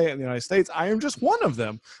not going to say it, in the United States. I am just one of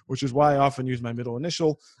them, which is why I often use my middle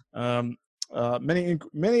initial.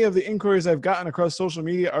 Many of the inquiries I've gotten across social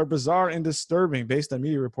media are bizarre and disturbing. Based on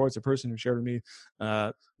media reports, a person who shared with me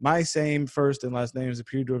my same first and last names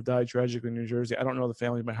appeared to have died tragically in New Jersey. I don't know the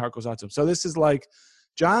family. My heart goes out to them. So this is like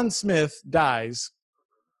John Smith dies,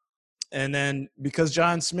 and then because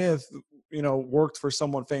John Smith, worked for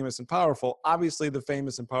someone famous and powerful, obviously the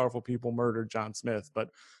famous and powerful people murdered John Smith, but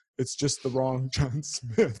it's just the wrong John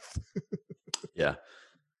Smith. Yeah.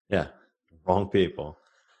 Wrong people.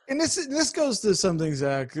 And this goes to something,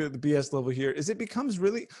 Zach, the BS level here, is it becomes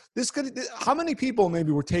really, how many people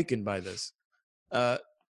maybe were taken by this?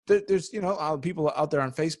 There's, people out there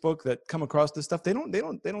on Facebook that come across this stuff. They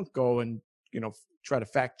don't go and, try to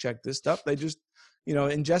fact check this stuff. They just,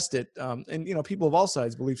 ingest it. And, people of all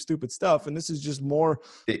sides believe stupid stuff. And this is just more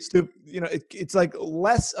stupid. It's like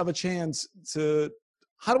less of a chance to,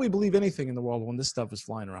 how do we believe anything in the world when this stuff is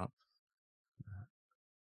flying around?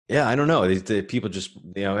 Yeah, I don't know. The people just,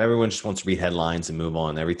 everyone just wants to read headlines and move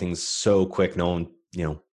on. Everything's so quick. No one,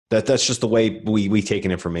 that's just the way we take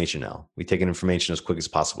in information now. We take in information as quick as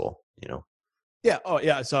possible, Yeah. Oh,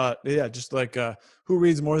 yeah. I saw it. Yeah. Just like who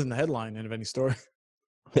reads more than the headline of any story?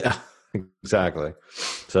 Yeah, exactly.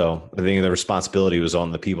 So I think the responsibility was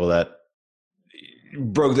on the people that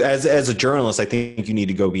broke. As a journalist, I think you need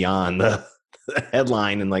to go beyond the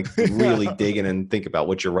headline and like really dig in and think about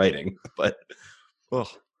what you're writing. But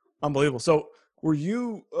unbelievable. So were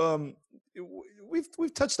you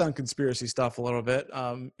we've touched on conspiracy stuff a little bit.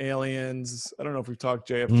 Aliens, I don't know if we've talked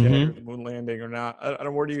JFK or the moon landing or not. I don't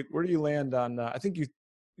know, where do you land on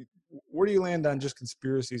where do you land on just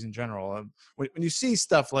conspiracies in general? When you see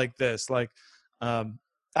stuff like this, like I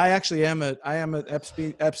am an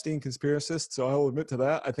Epstein conspiracist, so I will admit to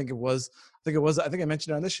that. I think I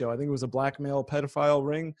mentioned it on this show. I think it was a blackmail pedophile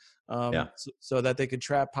ring, so that they could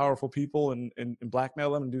trap powerful people and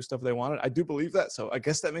blackmail them and do stuff they wanted. I do believe that, so I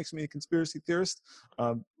guess that makes me a conspiracy theorist.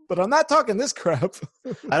 But I'm not talking this crap.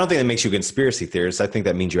 I don't think that makes you a conspiracy theorist. I think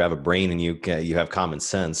that means you have a brain and you have common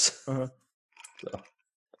sense. Uh-huh. So.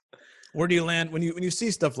 Where do you land when you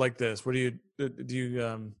see stuff like this? Where do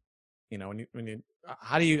you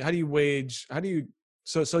how do you wage,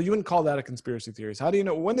 so you wouldn't call that a conspiracy theory? How do you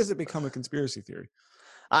know, when does it become a conspiracy theory?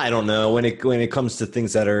 I don't know. When it comes to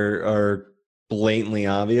things that are blatantly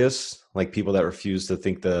obvious, like people that refuse to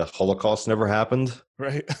think the Holocaust never happened.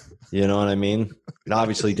 Right. You know what I mean? It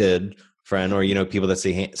obviously did, friend. Or, people that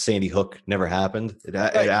say Sandy Hook never happened.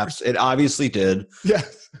 It obviously did.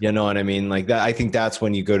 Yes. You know what I mean? Like that. I think that's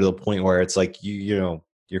when you go to the point where it's like, you're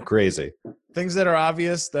crazy. Things that are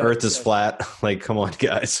obvious. Earth is flat. Like, come on,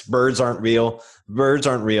 guys. Birds aren't real.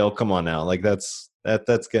 Come on now. Like that's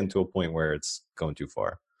getting to a point where it's going too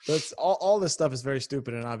far. That's all this stuff is very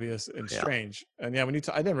stupid and obvious and strange. And yeah,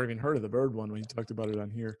 I never even heard of the bird one when you talked about it on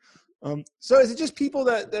here. So is it just people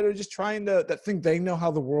that are just trying that think they know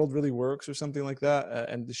how the world really works or something like that,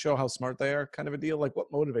 and to show how smart they are, kind of a deal? Like,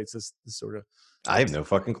 what motivates this sort of? I have no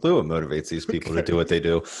fucking clue what motivates these people to do what they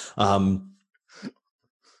do.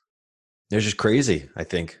 They're just crazy. I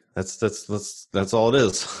think that's all it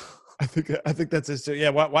is. I think that's it. Yeah.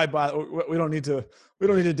 Why bother? We don't need to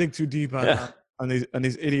dig too deep on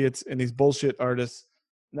these idiots and these bullshit artists.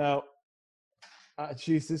 Now,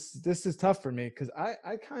 geez, this is tough for me because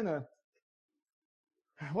I kind of.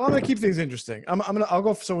 Well, I'm gonna keep things interesting. I'll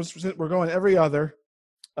go. So we're going every other.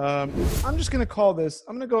 I'm just gonna call this.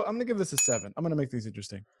 I'm gonna give this a 7. I'm gonna make these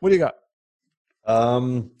interesting. What do you got?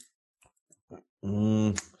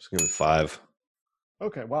 Let's give it 5.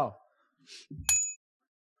 Okay. Wow.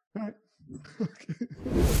 All right.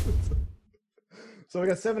 So we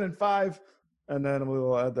got 7 and 5, and then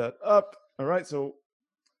we'll add that up. All right. So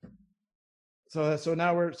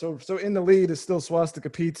now we're so in the lead is still Swastika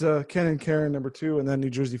Pizza, Ken and Karen number 2, and then New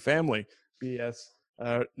Jersey Family BS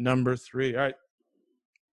number 3. All right.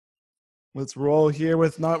 Let's roll here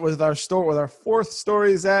with our fourth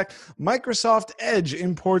story, Zach. Microsoft Edge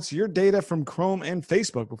imports your data from Chrome and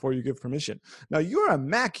Facebook before you give permission. Now, you're a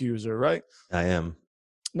Mac user, right? I am.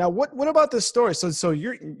 Now, what about this story? So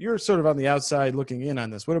you're sort of on the outside looking in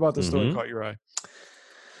on this. What about this story caught your eye?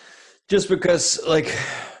 Just because, like,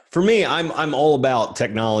 for me, I'm all about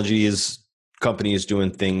companies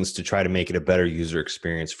doing things to try to make it a better user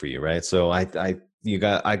experience for you, right? So I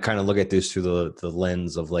kind of look at this through the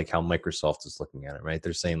lens of like how Microsoft is looking at it, right?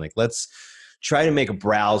 They're saying like, let's try to make a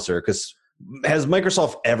browser, because has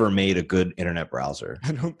Microsoft ever made a good internet browser?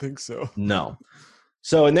 I don't think so. No.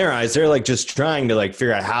 So in their eyes, they're like just trying to like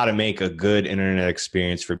figure out how to make a good internet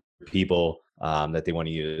experience for people that they want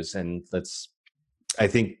to use. And I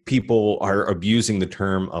think people are abusing the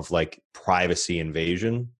term of like privacy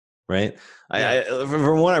invasion, right? Yeah.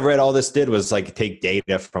 From what I've read, all this did was like take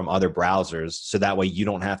data from other browsers, so that way you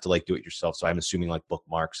don't have to like do it yourself. So I'm assuming like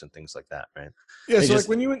bookmarks and things like that, right? Yeah. They So like just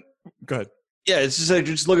when you go ahead. yeah, it's just like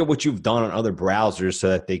just look at what you've done on other browsers so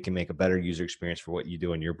that they can make a better user experience for what you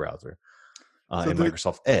do in your browser So in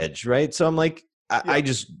Microsoft Edge, right? So I'm like, yeah. I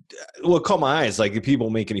just what caught my eyes like the people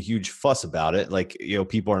making a huge fuss about it, like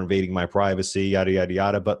people are invading my privacy, yada yada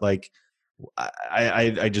yada. But like,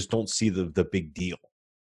 I just don't see the big deal.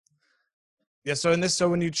 Yeah. So in this, so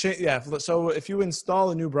when you change, yeah. So if you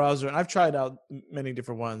install a new browser, and I've tried out many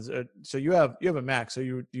different ones. So you have a Mac. So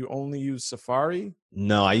you only use Safari.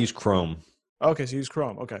 No, I use Chrome. Okay. So you use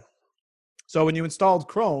Chrome. Okay. So when you installed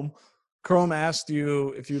Chrome, Chrome asked you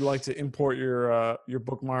if you'd like to import your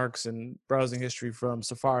bookmarks and browsing history from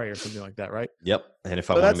Safari or something like that, right? Yep. And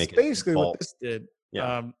if I So want to that's make it basically what default, this did.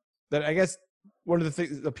 yeah. That I guess one of the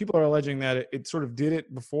things that people are alleging that it sort of did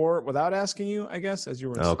it before without asking you, I guess, as you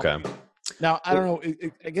were installing. Okay. Now, I don't know.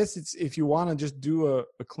 I guess it's if you want to just do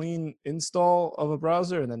a clean install of a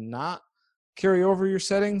browser and then not carry over your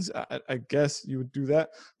settings, I guess you would do that.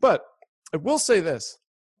 But I will say this.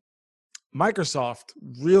 Microsoft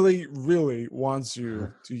really, really wants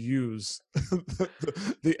you to use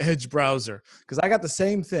the Edge browser because I got the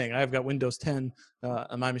same thing. I've got Windows 10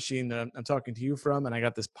 on my machine that I'm talking to you from, and I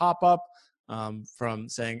got this pop-up from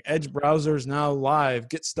saying Edge browser is now live,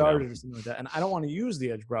 get started or something like that. And I don't want to use the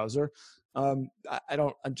Edge browser. I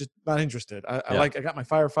don't. I'm just not interested. I got my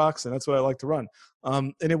Firefox, and that's what I like to run.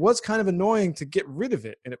 And it was kind of annoying to get rid of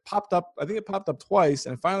it. And it popped up. I think it popped up twice,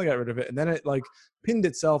 and I finally got rid of it. And then it like pinned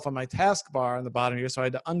itself on my taskbar on the bottom here, so I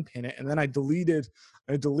had to unpin it. And then I deleted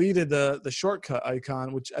the shortcut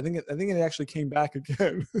icon, which I think it actually came back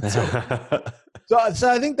again. So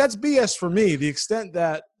I think that's BS for me. The extent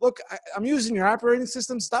that look, I'm using your operating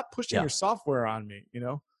system. Stop pushing your software on me.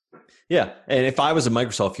 Yeah. And if I was a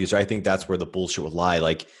Microsoft user, I think that's where the bullshit would lie.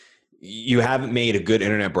 Like, you haven't made a good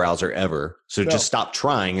internet browser ever. So just stop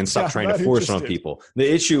trying and stop trying to force it on people.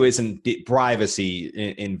 The issue isn't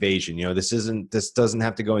privacy invasion. This doesn't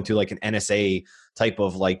have to go into like an NSA type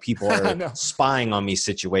of like people are spying on me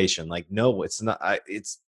situation. Like, no, it's not.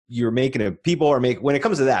 When it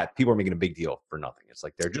comes to that, people are making a big deal for nothing. It's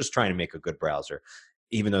like, they're just trying to make a good browser,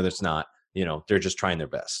 even though there's not, they're just trying their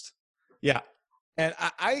best. Yeah. And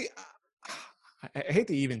I hate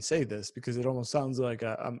to even say this because it almost sounds like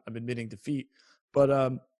I'm admitting defeat, but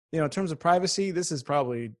in terms of privacy, this is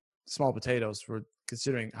probably small potatoes for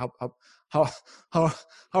considering how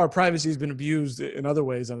our privacy has been abused in other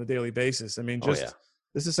ways on a daily basis. I mean,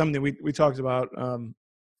 this is something we talked about on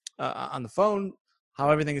the phone,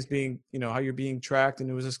 how everything is being, how you're being tracked, and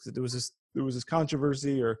there was this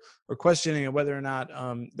controversy or questioning of whether or not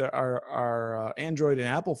our Android and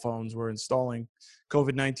Apple phones were installing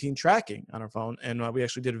COVID-19 tracking on our phone. And we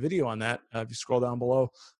actually did a video on that. If you scroll down below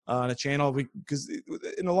on a channel, because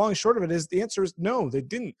in the long and short of it is the answer is no, they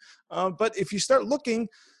didn't. But if you start looking,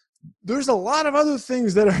 there's a lot of other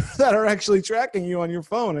things that are actually tracking you on your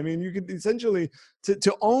phone. I mean, you could essentially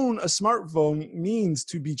to own a smartphone means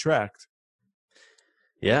to be tracked.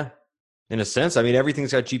 Yeah. In a sense, I mean,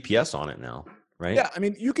 everything's got GPS on it now, right? Yeah, I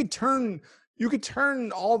mean, you could turn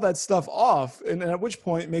all that stuff off, and at which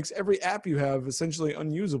point it makes every app you have essentially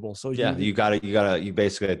unusable. So you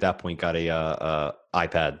basically at that point got a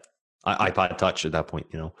iPod Touch at that point,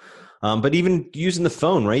 But even using the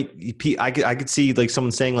phone, right? I could see like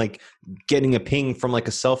someone saying like getting a ping from like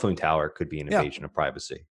a cell phone tower could be an invasion of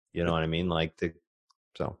privacy. You know what I mean? Like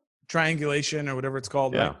triangulation or whatever it's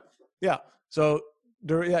called. Yeah, right? Yeah. So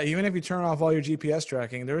even if you turn off all your GPS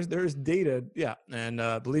tracking, there's data. Yeah, and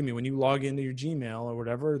believe me, when you log into your Gmail or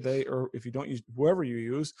whatever, or if you don't use whoever you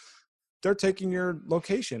use, they're taking your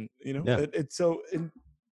location. It's so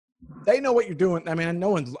they know what you're doing. I mean, I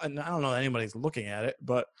don't know that anybody's looking at it,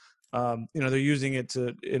 but they're using it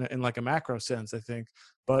in like a macro sense, I think.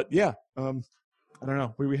 But yeah, I don't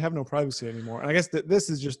know. We have no privacy anymore. And I guess this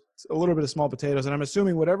is just a little bit of small potatoes. And I'm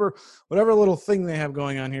assuming whatever little thing they have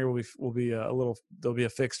going on here will be there'll be a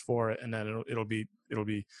fix for it, and then it'll be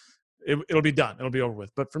done. It'll be over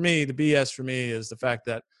with. But for me, the BS for me is the fact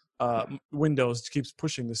that Windows keeps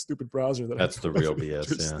pushing this stupid browser. That's the real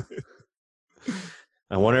BS. Yeah.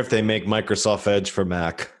 I wonder if they make Microsoft Edge for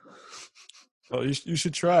Mac. Well, you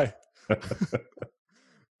should try.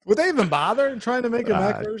 Would they even bother trying to make a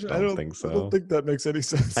Mac version? I don't think so. I don't think that makes any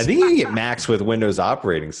sense. I think you can get Macs with Windows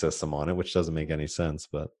operating system on it, which doesn't make any sense.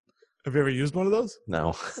 But have you ever used one of those?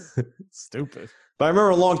 No. Stupid. But I remember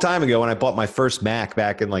a long time ago when I bought my first Mac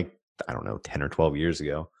back in 10 or 12 years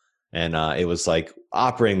ago. And it was like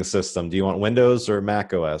operating system. Do you want Windows or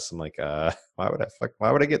Mac OS? I'm like, why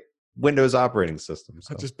would I get Windows operating system.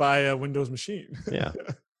 So. Just buy a Windows machine. Yeah.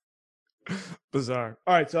 Bizarre.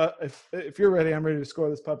 All right, so if you're ready, I'm ready to score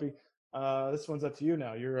this puppy. This one's up to you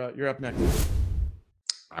now. You're up next.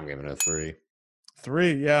 I'm giving it a 3.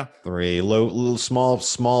 3, yeah. 3 little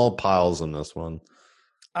small piles in this one.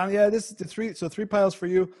 Yeah, this is the 3. So 3 piles for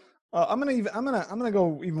you. I'm gonna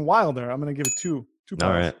go even wilder. I'm gonna give it 2 piles.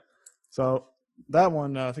 All right. So that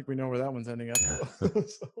one, I think we know where that one's ending up.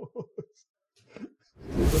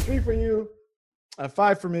 So 3 for you,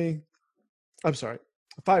 5 for me. I'm sorry,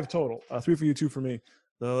 5 total. 3 for you, 2 for me.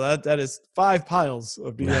 So that is 5 piles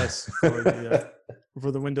of BS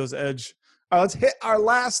for the Windows Edge. All right, let's hit our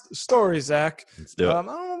last story, Zach. Let's do it. I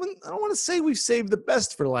don't want to say we've saved the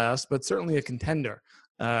best for last, but certainly a contender.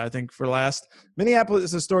 I think for last. Minneapolis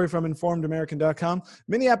is a story from InformedAmerican.com.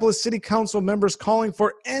 Minneapolis City Council members calling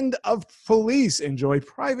for end of police enjoy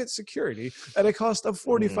private security at a cost of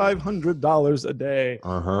 $4,500 a day.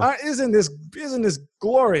 Isn't this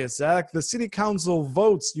glorious, Zach? The City Council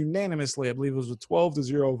votes unanimously. I believe it was a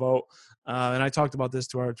 12-0 vote. And I talked about this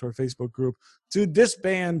to our Facebook group, to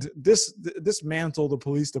dismantle the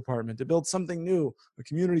police department, to build something new, a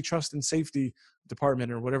community trust and safety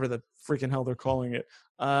department, or whatever the freaking hell they're calling it.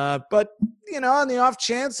 But, on the off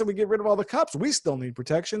chance that we get rid of all the cops, we still need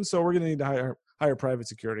protection, so we're going to need to hire private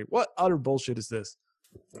security. What utter bullshit is this?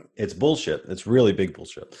 It's bullshit. It's really big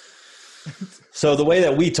bullshit. So the way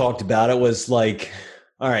that we talked about it was like,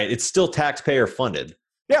 all right, it's still taxpayer funded.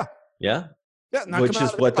 Yeah. Yeah? Yeah, which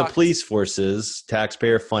is what the police force is,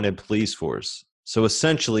 taxpayer-funded police force. So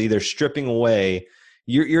essentially, they're stripping away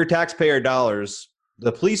your taxpayer dollars.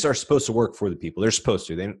 The police are supposed to work for the people. They're supposed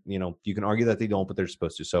to. They, you can argue that they don't, but they're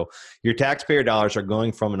supposed to. So your taxpayer dollars are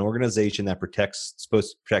going from an organization that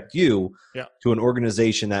supposed to protect you, to an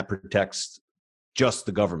organization that protects just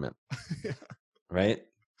the government. Right?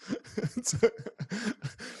 That's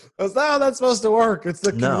not how that's supposed to work. It's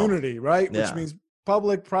the community, right? Which means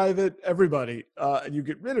public, private, everybody. You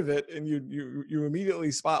get rid of it, and you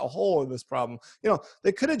immediately spot a hole in this problem.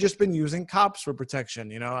 They could have just been using cops for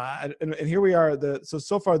protection. And here we are.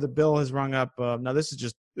 So far the bill has rung up. Now this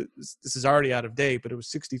is already out of date, but it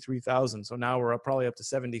was 63,000. So now we're probably up to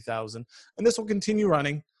 70,000, and this will continue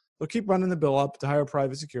running. They'll keep running the bill up to hire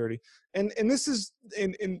private security. And this is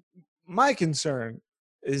in my concern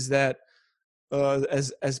is that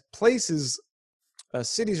as places.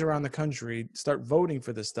 Cities around the country start voting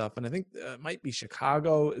for this stuff, and I think it might be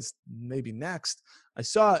Chicago is maybe next. I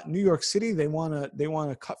saw New York City, they want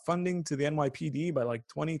to cut funding to the NYPD by like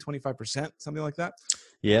 20-25%, something like that.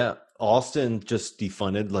 Yeah, Austin just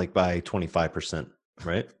defunded like by 25%,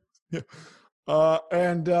 right? Yeah.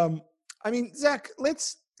 I mean, Zach,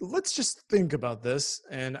 let's just think about this,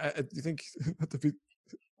 and I think not to be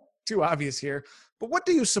too obvious here, but what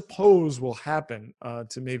do you suppose will happen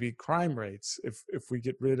to maybe crime rates if we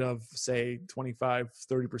get rid of, say,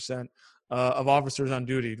 25-30% of officers on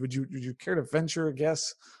duty? Would you care to venture a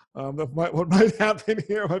guess of what might happen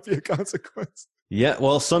here? Might be a consequence. Yeah,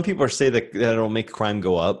 well, some people are saying that it'll make crime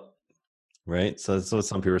go up, right? So that's what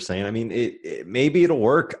some people are saying. I mean, maybe it'll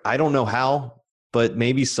work. I don't know how, but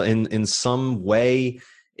maybe in some way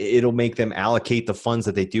it'll make them allocate the funds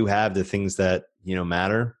that they do have to things that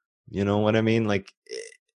matter. You know what I mean? Like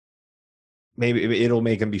maybe it'll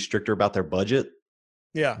make them be stricter about their budget.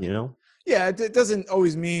 Yeah. Yeah. It doesn't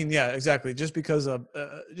always mean, exactly. Just because a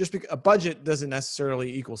budget doesn't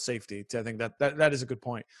necessarily equal safety. I think that is a good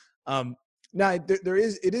point. Now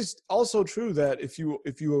it is also true that if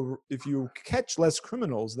you catch less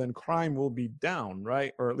criminals, then crime will be down,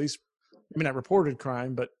 right? Or at least maybe not reported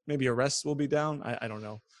crime, but maybe arrests will be down. I don't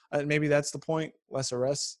know. Maybe that's the point. Less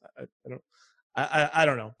arrests. I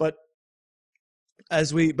don't know, but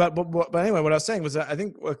but anyway, what I was saying was that I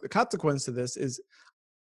think the consequence to this is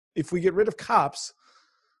if we get rid of cops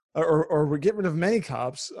or we get rid of many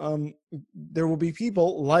cops, there will be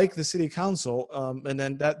people like the city council, and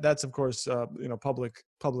then that's of course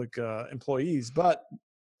public employees, but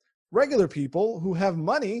regular people who have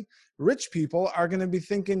money, rich people are going to be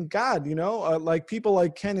thinking, God, like people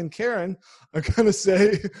like Ken and Karen are going to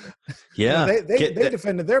say, they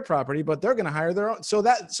defended their property, but they're going to hire their own. So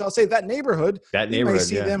I'll say that neighborhood, you may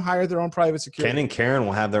see them hire their own private security. Ken and Karen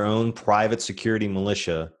will have their own private security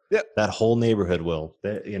militia. Yep. That whole neighborhood will,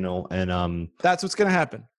 and that's what's going to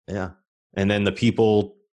happen. Yeah. And then the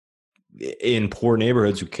people in poor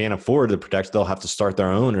neighborhoods who can't afford the protection, they'll have to start their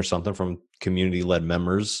own or something from community-led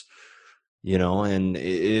members. And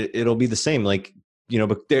it'll be the same, like,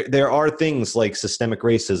 but there are things like systemic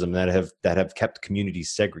racism that have kept communities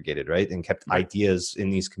segregated, right? And kept ideas in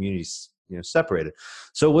these communities, separated.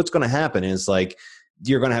 So what's going to happen is like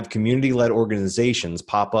you're going to have community-led organizations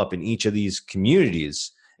pop up in each of these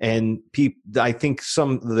communities. And I think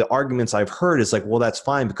some of the arguments I've heard is like, well, that's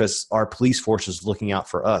fine because our police force is looking out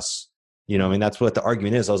for us. You know, I mean, that's what the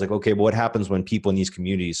argument is. I was like, okay, but what happens when people in these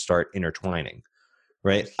communities start intertwining?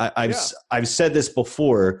 Right. I've said this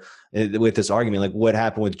before with this argument, like what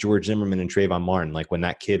happened with George Zimmerman and Trayvon Martin, like when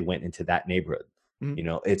that kid went into that neighborhood, you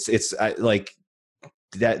know, it's like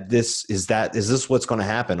that. Is this what's going to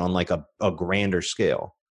happen on like a grander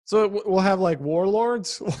scale? So we'll have like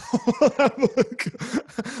warlords,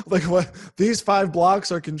 like what these 5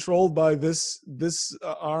 blocks are controlled by this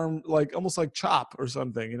arm, like almost like CHOP or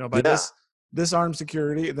something, you know, by this armed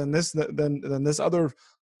security, and then this other.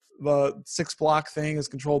 The 6-block thing is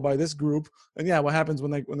controlled by this group, and what happens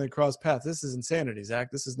when they cross paths? This is insanity,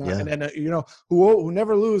 Zach. This is not, and you know who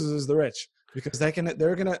never loses is the rich, because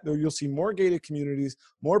you'll see more gated communities,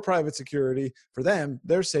 more private security for them,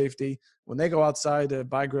 their safety. When they go outside to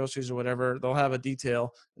buy groceries or whatever, they'll have a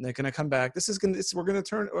detail, and they're gonna come back.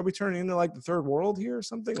 Are we turning into like the third world here or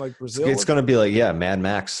something like Brazil? It's gonna be like Mad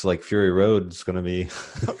Max, like Fury Road. It's gonna be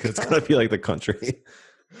it's gonna be like the country.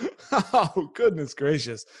 Oh, goodness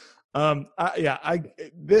gracious.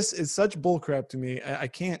 This is such bullcrap to me. I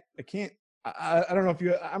don't know if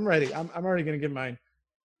I'm ready. I'm already going to give mine.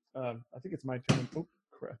 I think it's my turn. Oh,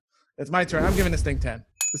 crap. It's my turn. I'm giving this thing 10.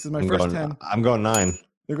 This is my first 10. I'm going 9.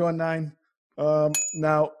 You're going 9.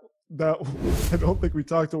 Now, I don't think we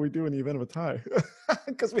talked till we do in the event of a tie,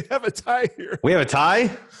 because we have a tie here. We have a tie?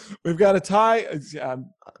 We've got a tie.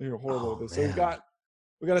 You're horrible at this. So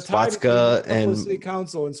we got a tie Swastika between Minneapolis City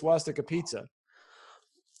Council and Swastika Pizza.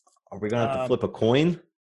 Are we going to have to flip a coin?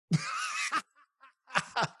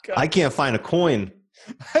 I can't find a coin.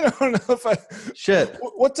 I don't know if Shit.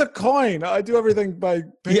 What's a coin? I do everything by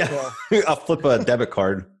PayPal. Yeah. I'll flip a debit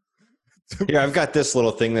card. Here, I've got this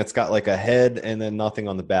little thing that's got like a head and then nothing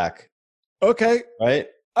on the back. Okay. Right?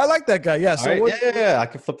 I like that guy. Yeah. So right. I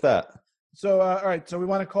can flip that. So, all right. So we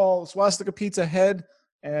want to call Swastika Pizza head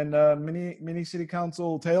and mini City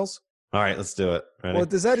Council tails. All right. Let's do it. Ready? Well,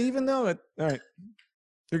 does that even though? All right.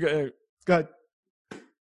 You're good. Go ahead.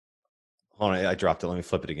 Hold on. I dropped it. Let me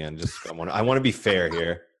flip it again. I want to be fair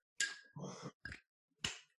here.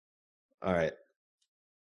 All right.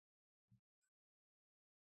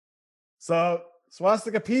 So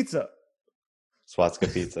Swastika Pizza. Swastika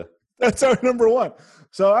Pizza. That's our number 1.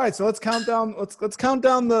 So all right, so let's count down. Let's count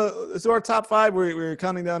down our top 5. We're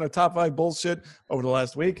counting down our top 5 bullshit over the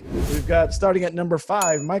last week. We've got starting at number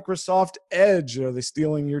 5, Microsoft Edge. Are they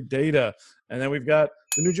stealing your data? And then we've got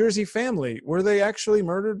the New Jersey family. Were they actually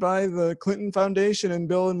murdered by the Clinton Foundation and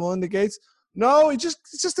Bill and Melinda Gates? No, it's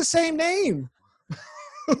just the same name.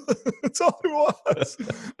 That's all it was.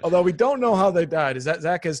 Although we don't know how they died.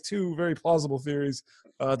 Zach has 2 very plausible theories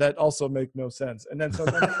that also make no sense. And then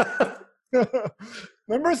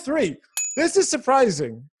number 3. This is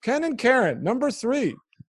surprising. Ken and Karen. Number 3.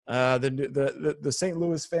 The St.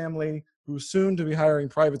 Louis family, who's soon to be hiring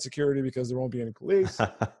private security because there won't be any police.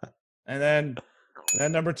 And then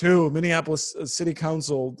number 2, Minneapolis City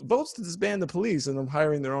Council votes to disband the police and them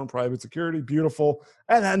hiring their own private security. Beautiful.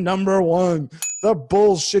 And then number 1, the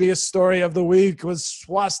bullshittiest story of the week was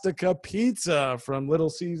Swastika Pizza from Little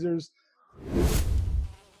Caesars.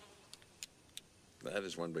 That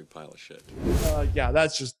is one big pile of shit.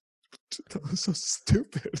 That's just so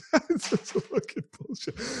stupid. It's such fucking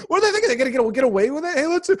bullshit. What are they thinking? They're gonna get away with it? Hey,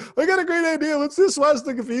 I got a great idea. Let's do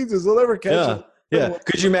Swastika Pizzas. They'll never catch it. Yeah.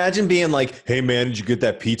 Could you imagine being like, hey, man, did you get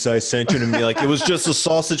that pizza I sent you? And be like, it was just a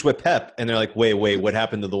sausage with pep. And they're like, wait, what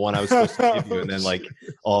happened to the one I was supposed to give you? And then like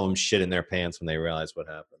all of them shit in their pants when they realize what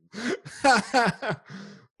happened.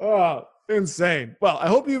 Oh, insane. Well, I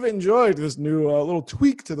hope you've enjoyed this new little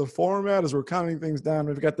tweak to the format as we're counting things down.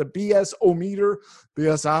 We've got the BS-ometer,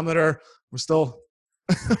 BS-ometer. We're still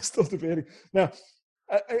debating. Now,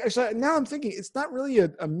 now I'm thinking it's not really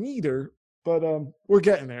a meter, but we're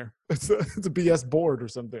getting there. It's a BS board or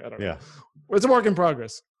something. I don't know. Yeah. It's a work in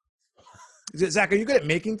progress. Zach, are you good at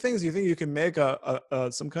making things? Do you think you can make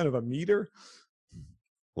some kind of a meter?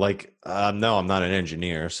 Like, no, I'm not an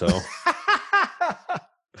engineer, so.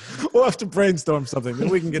 We'll have to brainstorm something. Then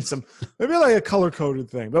we can get maybe like a color-coded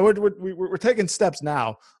thing. But we're taking steps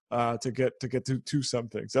now to get to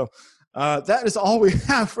something. So that is all we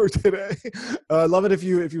have for today. Love it if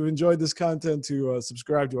you enjoyed this content to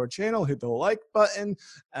subscribe to our channel, hit the like button,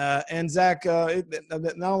 and Zach.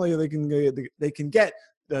 Not only they can get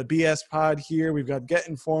the BS Pod here. We've got Get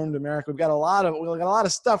Informed America. We've got a lot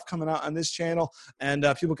of stuff coming out on this channel, and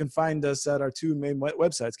people can find us at our 2 main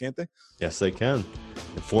websites, can't they? Yes, they can.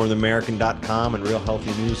 InformedAmerican.com and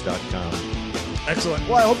RealHealthyNews.com. Excellent.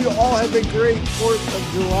 Well, I hope you all have a great 4th of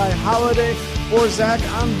July holiday. For Zach,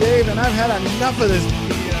 I'm Dave, and I've had enough of this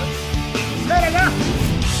BS. Had enough.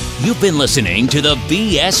 You've been listening to the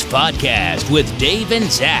BS Podcast with Dave and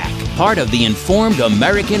Zach, part of the Informed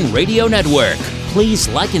American Radio Network. Please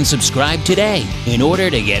like and subscribe today in order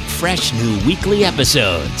to get fresh new weekly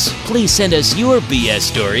episodes. Please send us your BS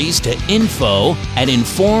stories to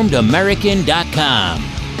info@informedamerican.com.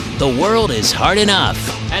 The world is hard enough,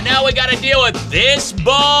 and now we gotta deal with this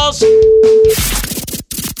bullshit.